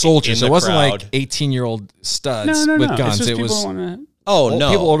it was soldiers. In It the wasn't crowd. like 18-year-old studs No. with It's guns. just It people was wanna, Oh no!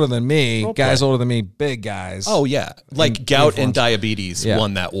 people older than me, Role guys play. older than me, big guys. Oh yeah, like gout and uniforms. diabetes Yeah.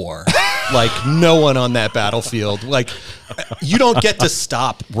 won that war. Like no one on that battlefield. Like you don't get to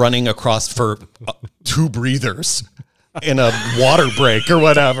stop running across for 2 breathers in a water break or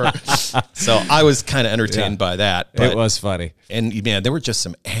whatever. So I was kind of entertained by that. But, it was funny. and man, there were just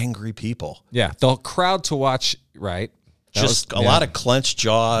some angry people. Yeah, the crowd to watch, right? That Just was- a lot of clenched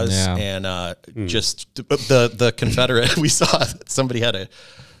jaws Yeah. and just the Confederate. We saw somebody had a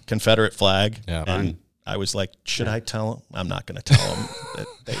Confederate flag, Yeah. and I was like, should I tell them? I'm not going to tell them. That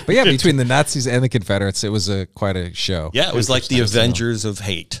they, But yeah, between the Nazis and the Confederates, it was quite a show. yeah, it was like the Avengers of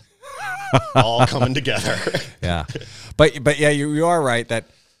hate, all coming together. Yeah. But yeah, you are right that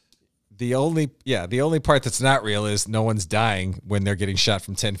the only part that's not real is no one's dying when they're getting shot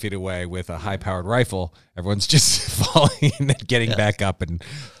from 10 feet away with a high-powered rifle. Everyone's just falling and then getting back up and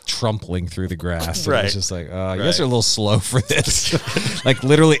trampling through the grass. And Right. It's just like, you guys are a little slow for this. Like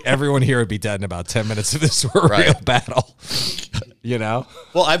literally everyone here would be dead in about 10 minutes if this were a real battle. You know?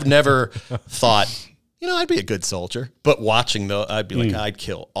 Well, I've never thought, I'd be a good soldier. But watching though, I'd be like, I'd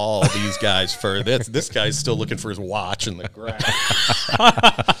kill all these guys for this. This guy's still looking for his watch in the grass.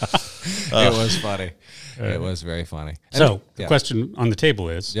 It was funny. It was very funny. And So the yeah. question on the table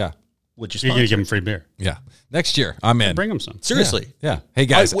is, Yeah. Would you you're going to sponsor? give them free beer. Yeah. Next year, I'm in. Bring them some. Seriously. Yeah. Hey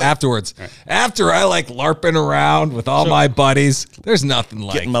guys, wait. afterwards, after I like LARPing around with all my buddies, there's nothing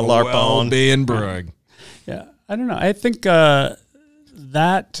like Getting my LARP on. being brewing. Yeah. I don't know. I think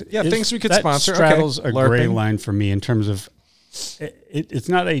that Yeah, things we could that sponsor. Okay. straddles a gray LARPing. line for me in terms of it's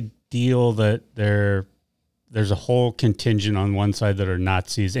not a deal that there's a whole contingent on one side that are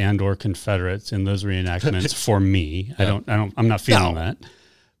Nazis and or Confederates in those reenactments for me. I'm not feeling that.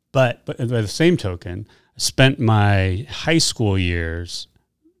 But by the same token, I spent my high school years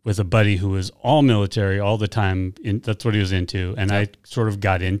with a buddy who was all military all the time. That's what he was into. And I sort of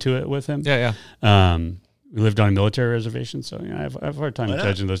got into it with him. Yeah. We lived on a military reservation, so I have a hard time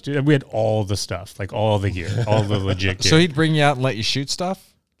judging those two. We had all the stuff, like all the gear, all the legit gear. So he'd bring you out and let you shoot stuff?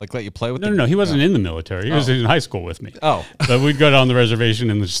 Like let you play with No, he wasn't in the military. He was in high school with me. Oh. But we'd go down the reservation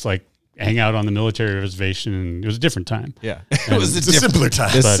and just like hang out on the military reservation, and it was a different time. Yeah. It was It's a simpler time.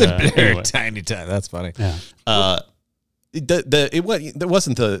 A But, simpler, anyway. tiny time. That's funny. Yeah. There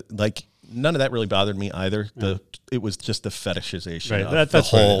wasn't the like none of that really bothered me either. It was just the fetishization Right, of that's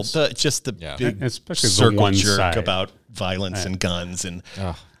the what it whole is. just the Yeah. big Especially the circle one jerk side. about violence and guns and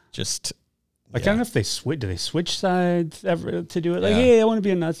Ugh. just Like I don't know if they switch. Do they switch sides ever to do it? Like, Yeah. hey, I want to be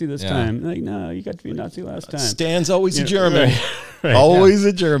a Nazi this Yeah. time. Like, no, you got to be a Nazi last time. Stan's always a Yeah, German. right, Always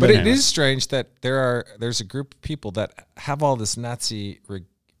a German. But it is strange that there's a group of people that have all this Nazi,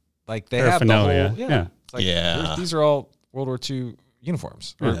 like they have the whole, Paraphernalia, yeah. It's like, Yeah. these are all World War II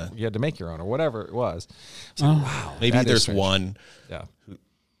uniforms, or Yeah. you had to make your own, or whatever it was. It's like, wow, Maybe that is there's strange. one,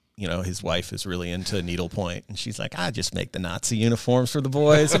 Yeah, his wife is really into needlepoint, and she's like, I just make the Nazi uniforms for the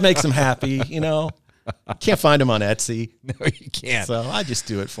boys. It makes them happy, Can't find them on Etsy, no, you can't. so I just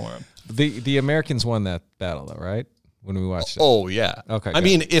do it for them. The Americans won that battle, though, right? When we watched it. Oh, yeah. Okay, I good.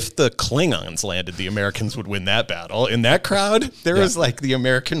 mean, if the Klingons landed, the Americans would win that battle. In that crowd, there was like the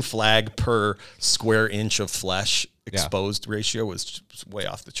American flag per square inch of flesh exposed ratio was just way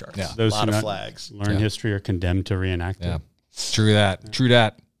off the charts. Yeah. A Those lot who of not flags. learn history are condemned to reenact Yeah, it. true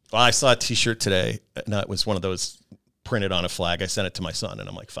that. Well, I saw a T-shirt today. No, it was one of those printed on a flag. I sent it to my son, and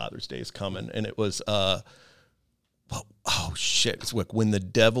I'm like, Father's Day is coming. And it was, oh, shit. It's like, when the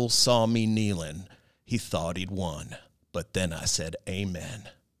devil saw me kneeling, he thought he'd won. But then I said, amen.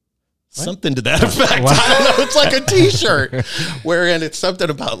 Something to that effect. I don't know. It's like a T-shirt wherein it's something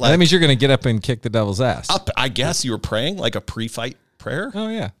about like, That means you're going to get up and kick the devil's ass. I guess you were praying like a pre-fight prayer. Oh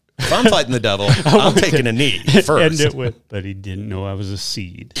yeah. If I'm fighting the devil, I'm taking a knee first. End it with, but he didn't know I was a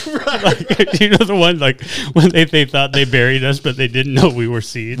seed. Like, you know the one like when they thought they buried us, but they didn't know we were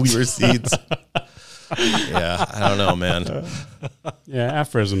seeds. We were seeds. Yeah, I don't know, man. Yeah,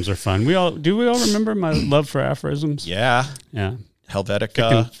 aphorisms are fun. We all remember my love for aphorisms? Yeah, Yeah. Helvetica.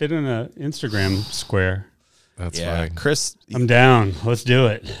 Can fit in an Instagram square. That's Yeah, funny. Chris. I'm down. Let's do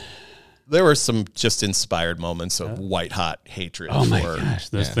it. There were some just inspired moments of white hot hatred Oh my for gosh,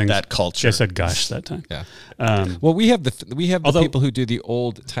 those things. that culture. I said gosh that time. Yeah. Um, Well, we have the Although- people who do the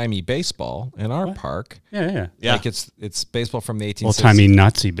old timey baseball in our park. yeah. Yeah. Like it's baseball from the 1860s. Old timey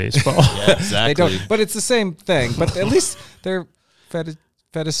Nazi baseball. Yeah, They exactly. don't, but it's the same thing. But at least they're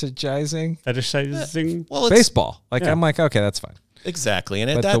fetishizing Fetishizing, Well, it's baseball. Like Yeah. I'm like, okay, that's fine. exactly,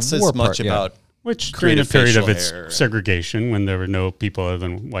 and But that's the as war much part, yeah. about which during the creative period of facial its hair. segregation when there were no people other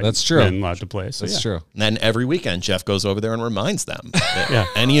than white That's true. men allowed to play. So That's yeah. true. And then every weekend, Jeff goes over there and reminds them that Yeah.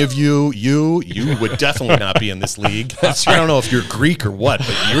 any of you would definitely not be in this league. I don't know if you're Greek or what,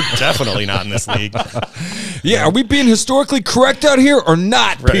 but you're definitely not in this league. Yeah, are we being historically correct out here or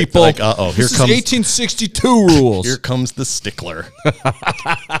not, Right, people? like, uh-oh, here this comes- is 1862 rules. Here comes the stickler.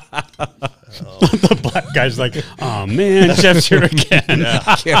 The black guy's like, oh man, Jeff's here again.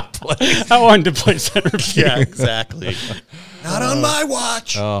 I can't play. I wanted to play center field. Yeah, exactly. Not on my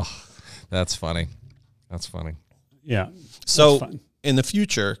watch. Oh, that's funny. That's funny. Yeah. So fun. in the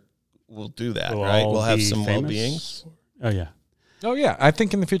future, we'll do that, We'll right? all We'll have be some famous. well-beings. Oh yeah. Oh yeah, I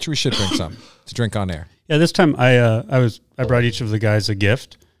think in the future we should bring some to drink on air. Yeah, this time I brought each of the guys a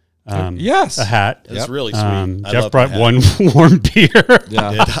gift. Yes. A hat. It's Yep. really sweet. I Jeff love brought my hat. one warm beer. Yeah,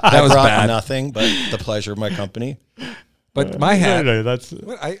 I that was brought bad. nothing but the pleasure of my company. But my hat, No, that's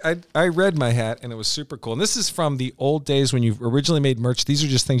I read my hat and it was super cool. And this is from the old days when you've originally made merch. These are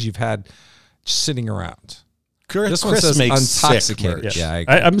just things you've had just sitting around. Chris This one says makes sick intoxicated. merch. Yeah, I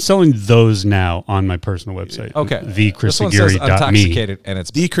agree. I'm selling those now on my personal website. Okay. This one says thechrisaguirre.me. intoxicated and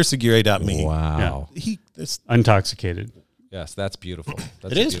it's thechrisaguirre.me. wow. It's Intoxicated. Yes, that's beautiful.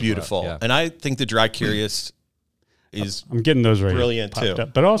 That's It is beautiful. Yeah. And I think the Dry Curious is I'm getting those right. Brilliant, popped too.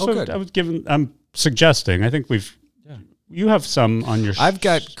 up. But also, good. I'm suggesting. I think you have some on your. I've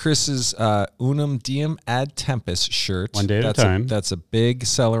got Chris's Unum Diem Ad Tempus shirt. One day at a that's time. That's a big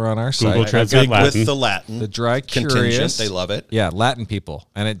seller on our Google site. Translate big Latin. with the Latin. The Dry contingent. Curious. They love it. Yeah, Latin people.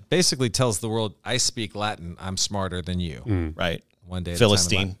 And it basically tells the world, I speak Latin. I'm smarter than you. Right. One day at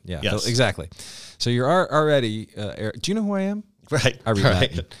Philistine. a time. Yeah, Yes. exactly. So you're already, do you know who I am? Right. I read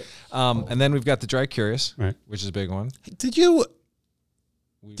right. Latin. And then we've got the Dry Curious, Right. which is a big one. Did you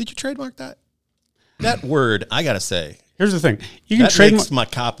trademark that? That word, I got to say, Here's the thing: you can that trademark. makes my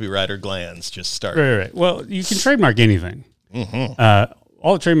copywriter glands just start. Right. Well, you can trademark anything.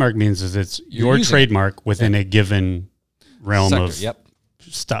 All a trademark means is it's your using it. trademark within a given realm Sector. of Yep.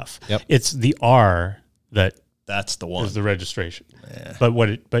 stuff. Yep. It's the R that That's the one. is the registration. But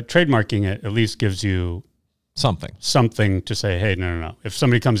trademarking it at least gives you Something. something to say, hey, no. If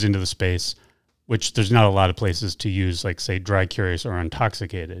somebody comes into the space, which there's not a lot of places to use, like say Dry Curious or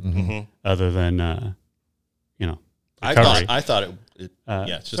Intoxicated, other than recovery. I thought it yeah,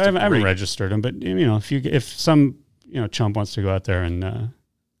 it's just So I haven't great- registered them, but if some chump wants to go out there and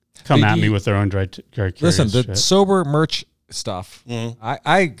come at me with their own dry curious Listen, the shit. sober merch stuff, Mm-hmm.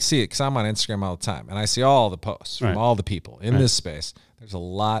 I see it because I'm on Instagram all the time, and I see all the posts from Right. all the people in this space. There's a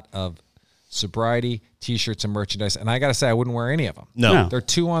lot of sobriety T-shirts and merchandise, and I got to say, I wouldn't wear any of them. No. They're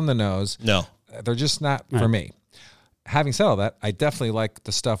too on the nose. No. They're just not for me. Having said all that, I definitely like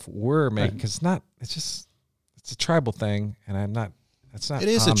the stuff we're making because it's a tribal thing, and I'm not. It's not. It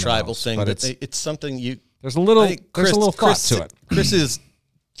is a on the tribal nose, thing, but but it's something you. there's a little I think there's a little thought to it. Chris is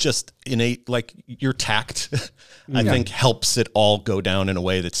just innate, like your tact, I think helps it all go down in a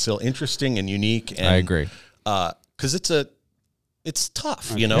way that's still interesting and unique. And, I agree. Because it's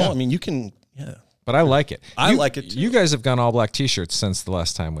tough, you know? I mean, you can, But I like it. I like it too. You guys have gone all black T-shirts since the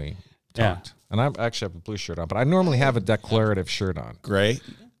last time we Yeah. talked, and I actually have a blue shirt on, but I normally have a declarative shirt on, gray.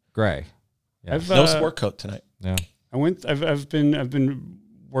 gray. Yeah. No sport coat tonight. Yeah. I've been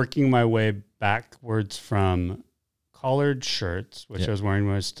working my way backwards from collared shirts, which I was wearing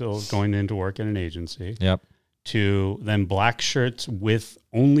when I was still going into work in an agency, Yep. to then black shirts with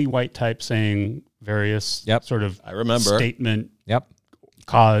only white type saying various sort of I remember. statement Yep.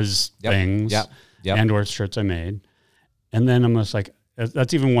 cause Yep. things Yep. Yep. and or shirts I made. And then I'm just like,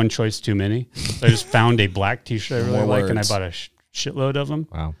 that's even one choice too many. So I just found a black T-shirt I really More like, and I words. bought a shitload of them.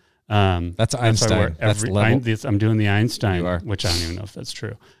 Wow. That's Einstein. why I wear That's level. I'm doing the Einstein, You are. which I don't even know if that's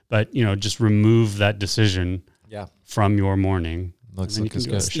true. But just remove that decision Yeah. from your morning. Looks and then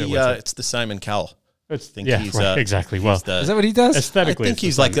you like it's can do good. other shit with it. It's the Simon Cowell. think yeah, he's right, exactly. Well, he's the- Is that what he does? I aesthetically, think it's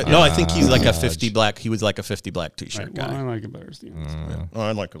he's the like same. no, I think he's like a 50 black. He was like a 50 black T-shirt Right, guy. well, I like it better. Stevens. Oh,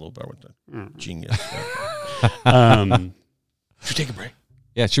 I like a little better with the genius. Should we take a break?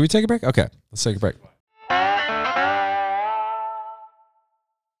 Yeah, should we take a break? Okay, let's take a break.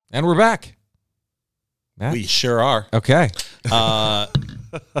 And we're back. Matt? We sure are. Okay.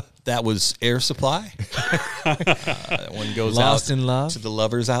 That was Air Supply. That one goes Lost out in Love. to the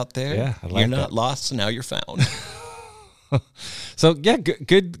lovers out there. Yeah, I like you're not that. lost, so now you're found. So yeah,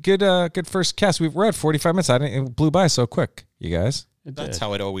 good first cast. We're at 45 minutes. It blew by so quick, you guys. That's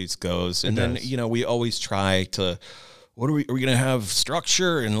how it always goes. And It then, does. we always try to, are we going to have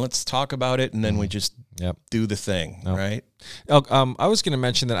structure and let's talk about it. And then we just Yep. do the thing, right? Oh, I was going to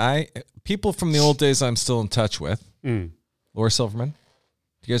mention that people from the old days I'm still in touch with. Mm. Laura Silverman.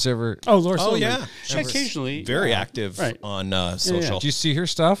 Do you guys ever? Oh, Laura Oh, Silverman. yeah. She occasionally. Very yeah. active Right. on social. Do you see her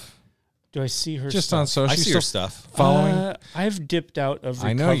stuff? Do I see her Just stuff? on social. I She's see her still stuff. following. I've dipped out of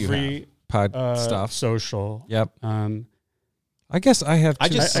I know you recovery have pod stuff. social. Yep. Um, I guess I have. I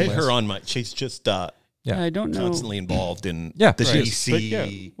too. just see I- her on my, she's just Yeah. I don't know. constantly involved in Yeah, the she is. DC. But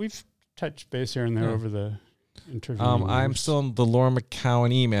yeah, we've touched base here and there over the interview. I'm still in the Laura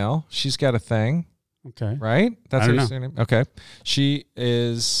McCowan email. She's got a thing, okay. right? That's I don't her know. surname. Okay. She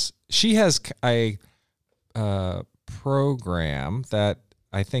has a program that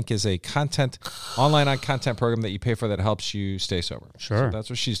I think is a online content program that you pay for that helps you stay sober. Sure. So that's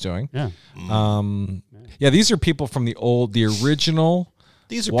what she's doing. Yeah. Yeah, these are people from the original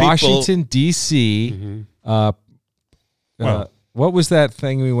These are Washington, D.C. Mm-hmm. What was that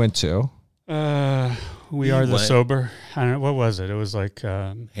thing we went to? We are the went- sober. I don't know, what was it? It was like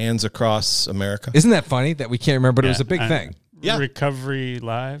people, hands across America. Isn't that funny that we can't remember, but it was a big thing. Yeah. Recovery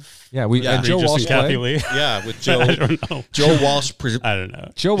Live. Yeah, we Yeah. and Joe Regis Walsh and Kathy played. Lee. Yeah, with I don't know. Joe Walsh. I don't know.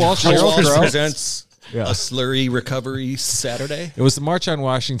 Joe Walsh, Joe Cheryl Walsh Crow. presents Yeah. a slurry recovery Saturday. It was the March on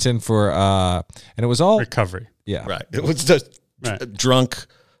Washington for, and it was all Recovery. yeah. Right. It was the Right. drunk.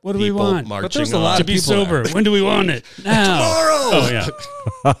 What do we people want? Marching But there's a lot on. To of be people sober. When do we want it? Now. Tomorrow. Oh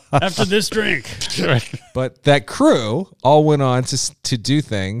yeah. After this drink. Right. But that crew all went on to do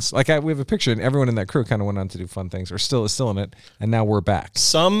things. Like we have a picture, and everyone in that crew kind of went on to do fun things, or is still in it. And now we're back.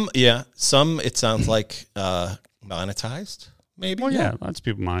 Some it sounds like monetized, maybe. Well, yeah, lots of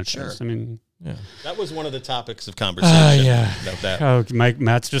people monetize. Sure. I mean, That was one of the topics of conversation. yeah. About that. Oh,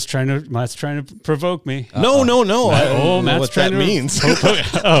 Matt's trying to provoke me. No. I don't know Matt's what trying that to means.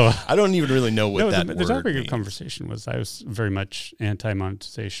 Oh. I don't even really know what No, that the word topic means. of conversation was I was very much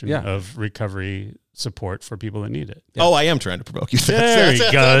anti-monetization Yeah. of recovery support for people that need it. Oh, I am trying to provoke you. There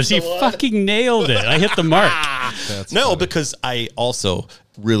he goes. He fucking nailed it. I hit the mark. No, because I also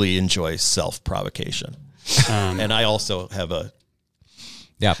really enjoy self-provocation. And I also have a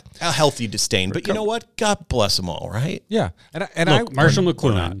Yeah, healthy disdain. But you know what? God bless them all, right? yeah. And Look, Marshall not.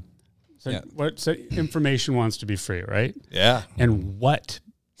 McLuhan said, Yeah. what said information wants to be free, right? Yeah. And what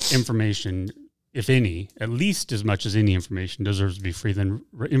information, if any, at least as much as any information deserves to be free, than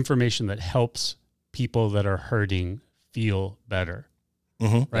information that helps people that are hurting feel better,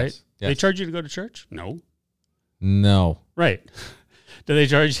 Mm-hmm. right? Yes. They charge you to go to church? No. no, Right. Do they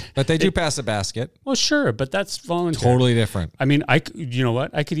charge? but they do pass a basket. Well, sure, but that's voluntary. Totally different. I mean, you know what?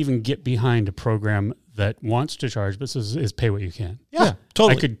 I could even get behind a program that wants to charge, but says is pay what you can. Yeah,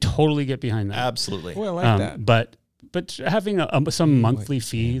 totally. I could totally get behind that. Absolutely. Well, I like that. But having some monthly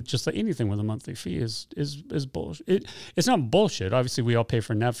fee, just like anything with a monthly fee, is bullshit. It's not bullshit. Obviously, we all pay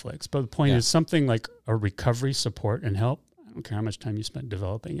for Netflix, but the point is something like a recovery support and help. I don't care how much time you spent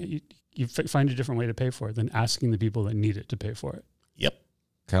developing it. You find a different way to pay for it than asking the people that need it to pay for it. Yep.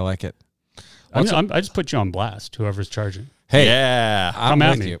 I like it. I just put you on blast. Whoever's charging, Hey, Yeah. I'm come at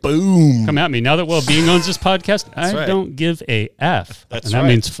with me. you. Boom. come at me. Now that Wellbeing owns this podcast, I right. don't give a F. That's and that right.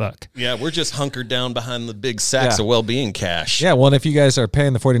 means fuck. Yeah, we're just hunkered down behind the big sacks Yeah. of well-being cash. Yeah, well, if you guys are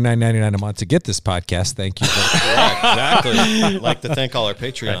paying the $49.99 a month to get this podcast, thank you. Yeah, exactly. I'd like to thank all our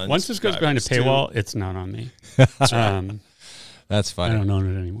Patreon. Right. Once this goes behind a subscribers, paywall, it's not on me. That's I funny. don't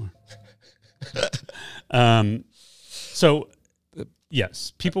own it anymore. So,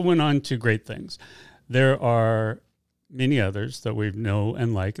 yes, people went on to great things. There are many others that we know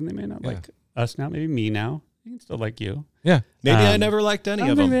and like, and they may not like us now, maybe me now. You can still like you. Yeah. Maybe I never liked any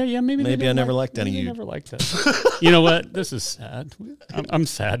of them. Maybe Maybe I never liked any of maybe you. I never liked us. You know what? This is sad. I'm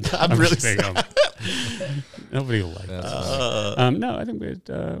sad. I'm really just saying, nobody will like us. No, I think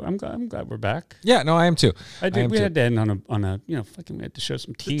I'm glad we're back. Yeah, no, I am too. I I did. am We too. had to end on a fucking. We had to show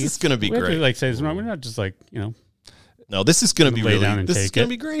some teeth. is gonna be we had great. To, like say, we're not just like No, this is going to be Lay really. down and This is take going it. to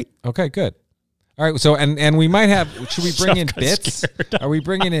be great. Okay, good. All right. So and we might have. Should we bring in Chuck got bits? scared. Are we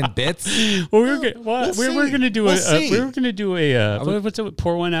bringing in bits? Well, we were going to do what's it?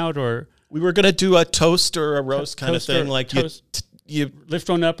 Pour one out, or We were gonna do a toast or a roast kind of toast or thing, like you. lift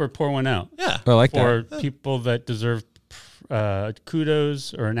one up or pour one out. Yeah. I like For that. people that deserve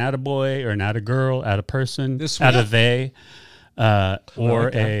kudos, or an attaboy, or an attagirl, attaperson, This week. atta-they, or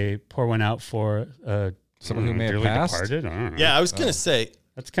like that. a pour one out for Someone who may have dearly passed? departed. I don't know. Yeah, I was gonna say.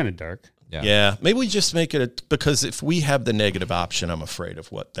 That's kind of dark. Yeah, maybe we just make it because if we have the negative option, I'm afraid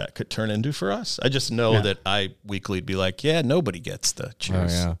of what that could turn into for us. I just know that I weekly would be like, yeah, nobody gets the Oh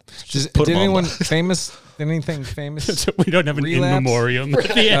cheers. yeah. put Did 'em on anyone the- famous? Did anything famous? So we don't have an in Relapse? memoriam at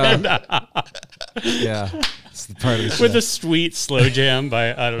the end Yeah. It's the part of the show. with a sweet slow jam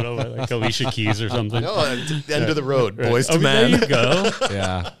by I don't know, like Alicia Keys or something. No, end of the road, boys Oh, to man. there you go.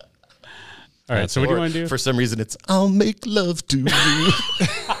 Yeah. All right. So what do you want to do? For some reason, it's I'll make love to you.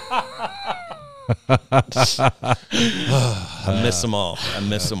 I miss them all. I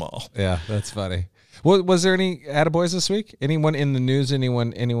miss them all. Yeah, that's funny. Was there any attaboys this week? Anyone in the news?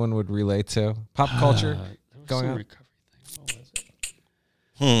 Anyone would relate to pop culture going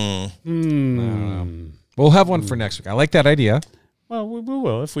on? We'll have one for next week. I like that idea. Well, we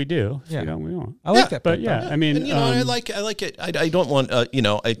will if we do. If Yeah. we don't, we won't. I like that. But yeah, I mean, And I like it. I don't want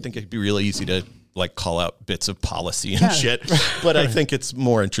I think it'd be really easy to like call out bits of policy and shit, but I think it's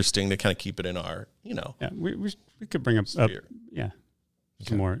more interesting to kind of keep it in our yeah, we could bring up Sphere.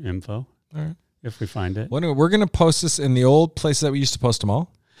 some more info All right. if we find it. Well, anyway, we're going to post this in the old places that we used to post them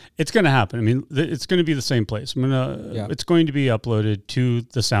all. It's going to happen. I mean, it's going to be the same place. It's going to be uploaded to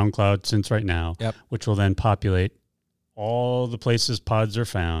the SoundCloud since right now, Yep. which will then populate all the places pods are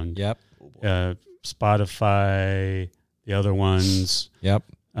found. Yep. Spotify, the other ones. Yep.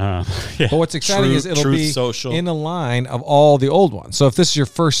 Yeah. But what's exciting is it'll Truth be Social. in a line of all the old ones. So if this is your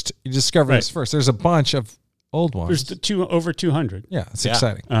first, you discover this Right. first. There's a bunch of old ones. There's over 200. Yeah, it's Yeah.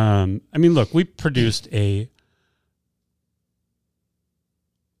 exciting. I mean, look, we produced I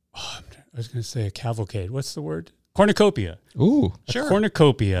was going to say a cavalcade. What's the word? Cornucopia. Ooh. A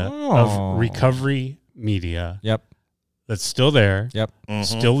cornucopia Oh. of recovery media Yep. that's still there, Yep.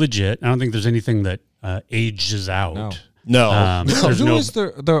 still legit. I don't think there's anything that ages out. No. No. There's Who no, was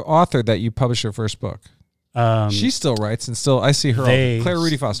the author that you published your first book? She still writes and still I see her. Claire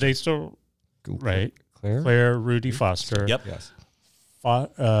Rudy Foster. They still, right. Claire. Claire Rudy Foster. Yep. Yes.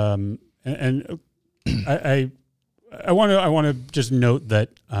 And I want to just note that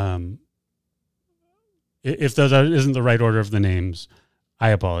if that isn't the right order of the names, I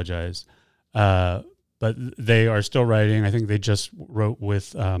apologize. But they are still writing. I think they just wrote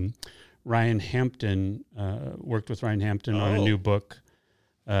with Ryan Hampton. Worked with Ryan Hampton on a new book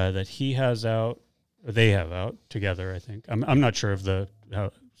that he has out. Or they have out together. I think. I'm not sure of the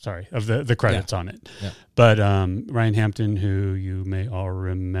credits on it. Yeah. But Ryan Hampton, who you may all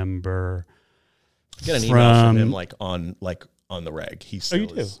remember. I got an email from him on the reg. He still you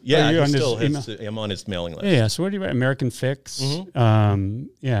do? is. Yeah, Are you he on his still email? I'm on his mailing list. Yeah. So what do you write? American Fix.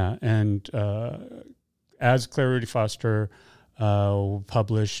 Mm-hmm. And as Claire Rudy Foster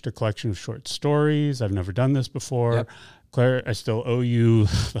published a collection of short stories. I've never done this before. Yep. Claire, I still owe you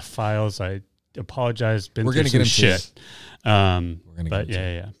the files. I apologize. We're going to get into shit. We're gonna But get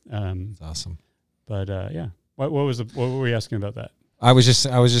yeah. That's awesome. But yeah. What were we asking about that? I was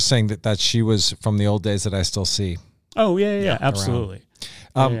just saying that she was from the old days that I still see. Oh yeah, absolutely.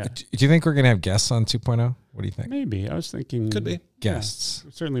 Yeah. Do you think we're going to have guests on 2.0? What do you think? Maybe. I was thinking Could be. Guests.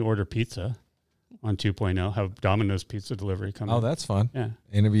 Yeah, certainly order pizza on 2.0. Have Domino's pizza delivery come. Oh, in. that's fun. Yeah.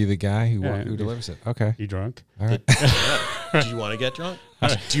 Interview the guy who Yeah. delivers it. Okay. You drunk? All right. Do you want to get drunk?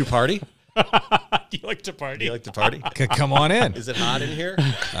 Do you party? Do you like to party? Do you like to party? Come on in. Is it hot in here?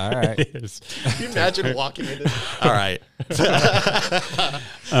 All right. It is. Can you imagine walking into All right.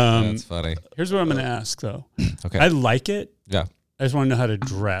 That's funny. Here's what I'm going to ask, though. Okay. I like it. Yeah. I just want to know how to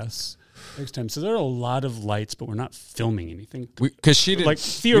dress next time. So there are a lot of lights, but we're not filming anything. Because she didn't. Like,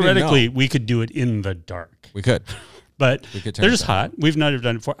 theoretically, we could do it in the dark. we could. But We could turn they're it just down. hot. We've never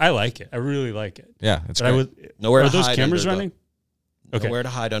done it before. I like it. I really like it. Yeah, it's But I great. would. Nowhere are to those hide cameras under the- running? Okay. Nowhere to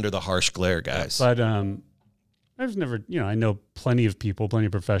hide under the harsh glare, guys. But I've never, I know plenty of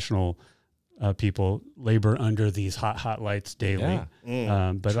professional people labor under these hot lights daily.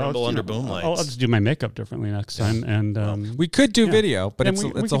 Yeah. But Tremble I'll, under boom lights. I'll just do my makeup differently next time. And We could do Yeah. video, but And it's we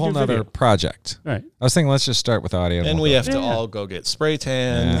it's could a whole do nother video. project. right. I was thinking, let's just start with audio. and we'll we go- have to Yeah. all go get spray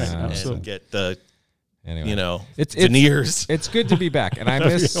tans Yeah, and absolutely. get the, Anyway. It's veneers. It's good to be back, and I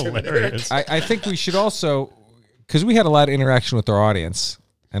That'd be miss. hilarious. I think we should also, because we had a lot of interaction with our audience,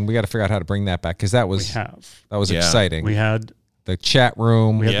 and we got to figure out how to bring that back because that We was have. that was Yeah. exciting. We had the chat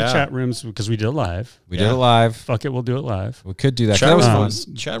room. We had Yeah. the chat rooms because we did it live. We did it live. Fuck it, we'll do it live. We could do that. 'Cause that was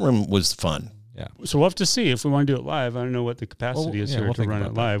fun. Chat room was fun. Yeah. So we'll have to see if we want to do it live. I don't know what the capacity is here we'll to think run it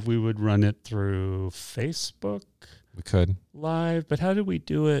about that. live. We would run it through Facebook We could. Live, but how did we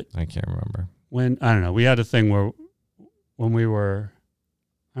do it? I can't remember. When I don't know, we had a thing where when we were,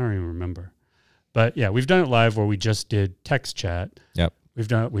 I don't even remember, but yeah, we've done it live where we just did text chat. Yep.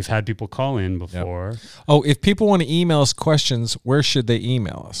 We've had people call in before. Oh, if people want to email us questions, where should they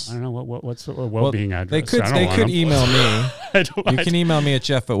email us? I don't know what's the well-being address. They could. I don't They want could them. email me. I don't, You can email me at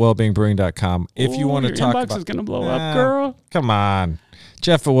jeff@wellbeingbrewing.com if you want to your talk inbox about. is gonna blow up, girl. Come on,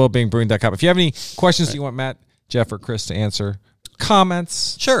 jeff@wellbeingbrewing.com. If you have any questions you want Matt, Jeff, or Chris to answer,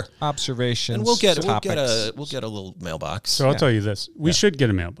 comments, Sure. observations, And we'll get topics. a little mailbox. So I'll tell you this: we should get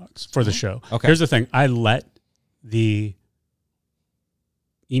a mailbox for the show. Okay. Here's the thing: I let the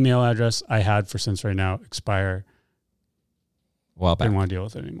email address I had for Since Right Now expire. Well, I back. didn't want to deal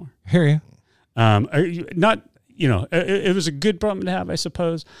with it anymore. Hear you. It was a good problem to have, I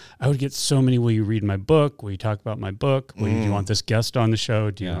suppose. I would get so many, will you read my book? Will you talk about my book? Do you want this guest on the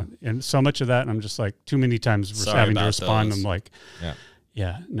show? Do you want, and so much of that, and I'm just like, too many times Sorry having to about respond. those. I'm like,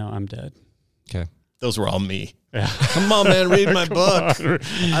 Yeah. no, I'm dead. Okay. Those were all me. Yeah. Come on, man, read my book.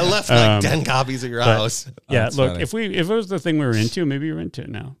 I left like 10 copies at your house. Yeah, that's look, funny. if it was the thing we were into, maybe you're into it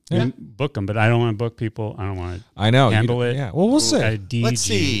now. Yeah. Book them, but I don't want to book people. I don't want to I know. handle it. Yeah. Well, we'll see. Let's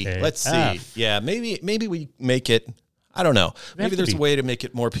see. Yeah, maybe we make it. I don't know. have Maybe to there's a be- way to make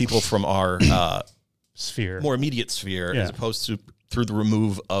it more people from our sphere. more immediate sphere Yeah. as opposed to through the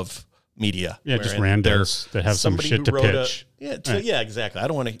remove of media. Yeah, just wherein randos that have some somebody shit who to wrote a- pitch. Yeah, yeah, exactly. I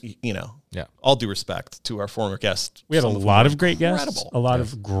don't want to, Yeah. all due respect to our former guest. We had a some them lot were of great guests. incredible. A lot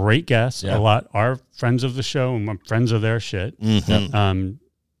of great guests. Yeah. A lot are friends of the show and we're friends of their shit.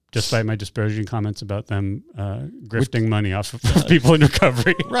 Despite my disparaging comments about them grifting money off of people in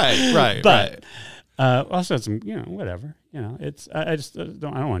recovery. Right, But also had some, whatever. It's I just don't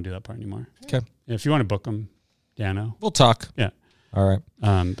want to do that part anymore. Okay. If you want to book them, Dano. We'll talk. Yeah. All right.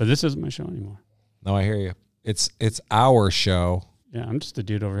 But this isn't my show anymore. No, I hear you. It's our show. Yeah, I'm just the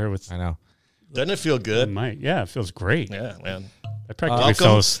dude over here with I know. Doesn't it feel the good? mic. Yeah, it feels great. Yeah, man. I practically Welcome.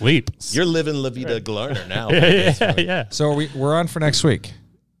 fell asleep. You're living La Vida Glarner now. Yeah. So we're on for next week.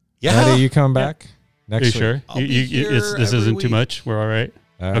 Yeah. Maddie, are you coming back Are next you week? sure? I'll be here This every isn't too week. much. We're all right.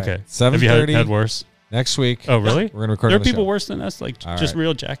 All right. Okay. 7:30 Have you had worse? next week. Oh, really? We're gonna record. There are on the people show. worse than us, like All just right.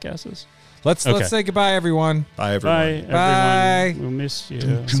 real jackasses. Let's Okay. say goodbye, everyone. Bye, everyone. Bye, everyone. Bye. We'll miss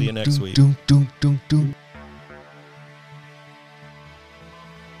you. See you next week.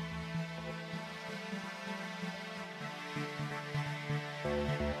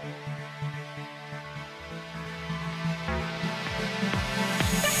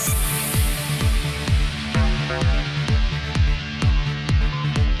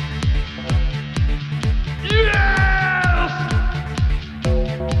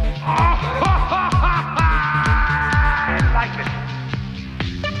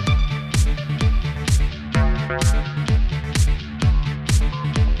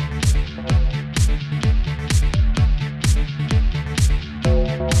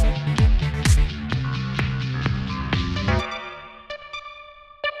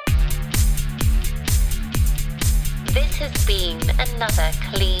 This has been another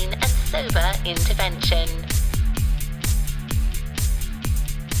clean and sober intervention.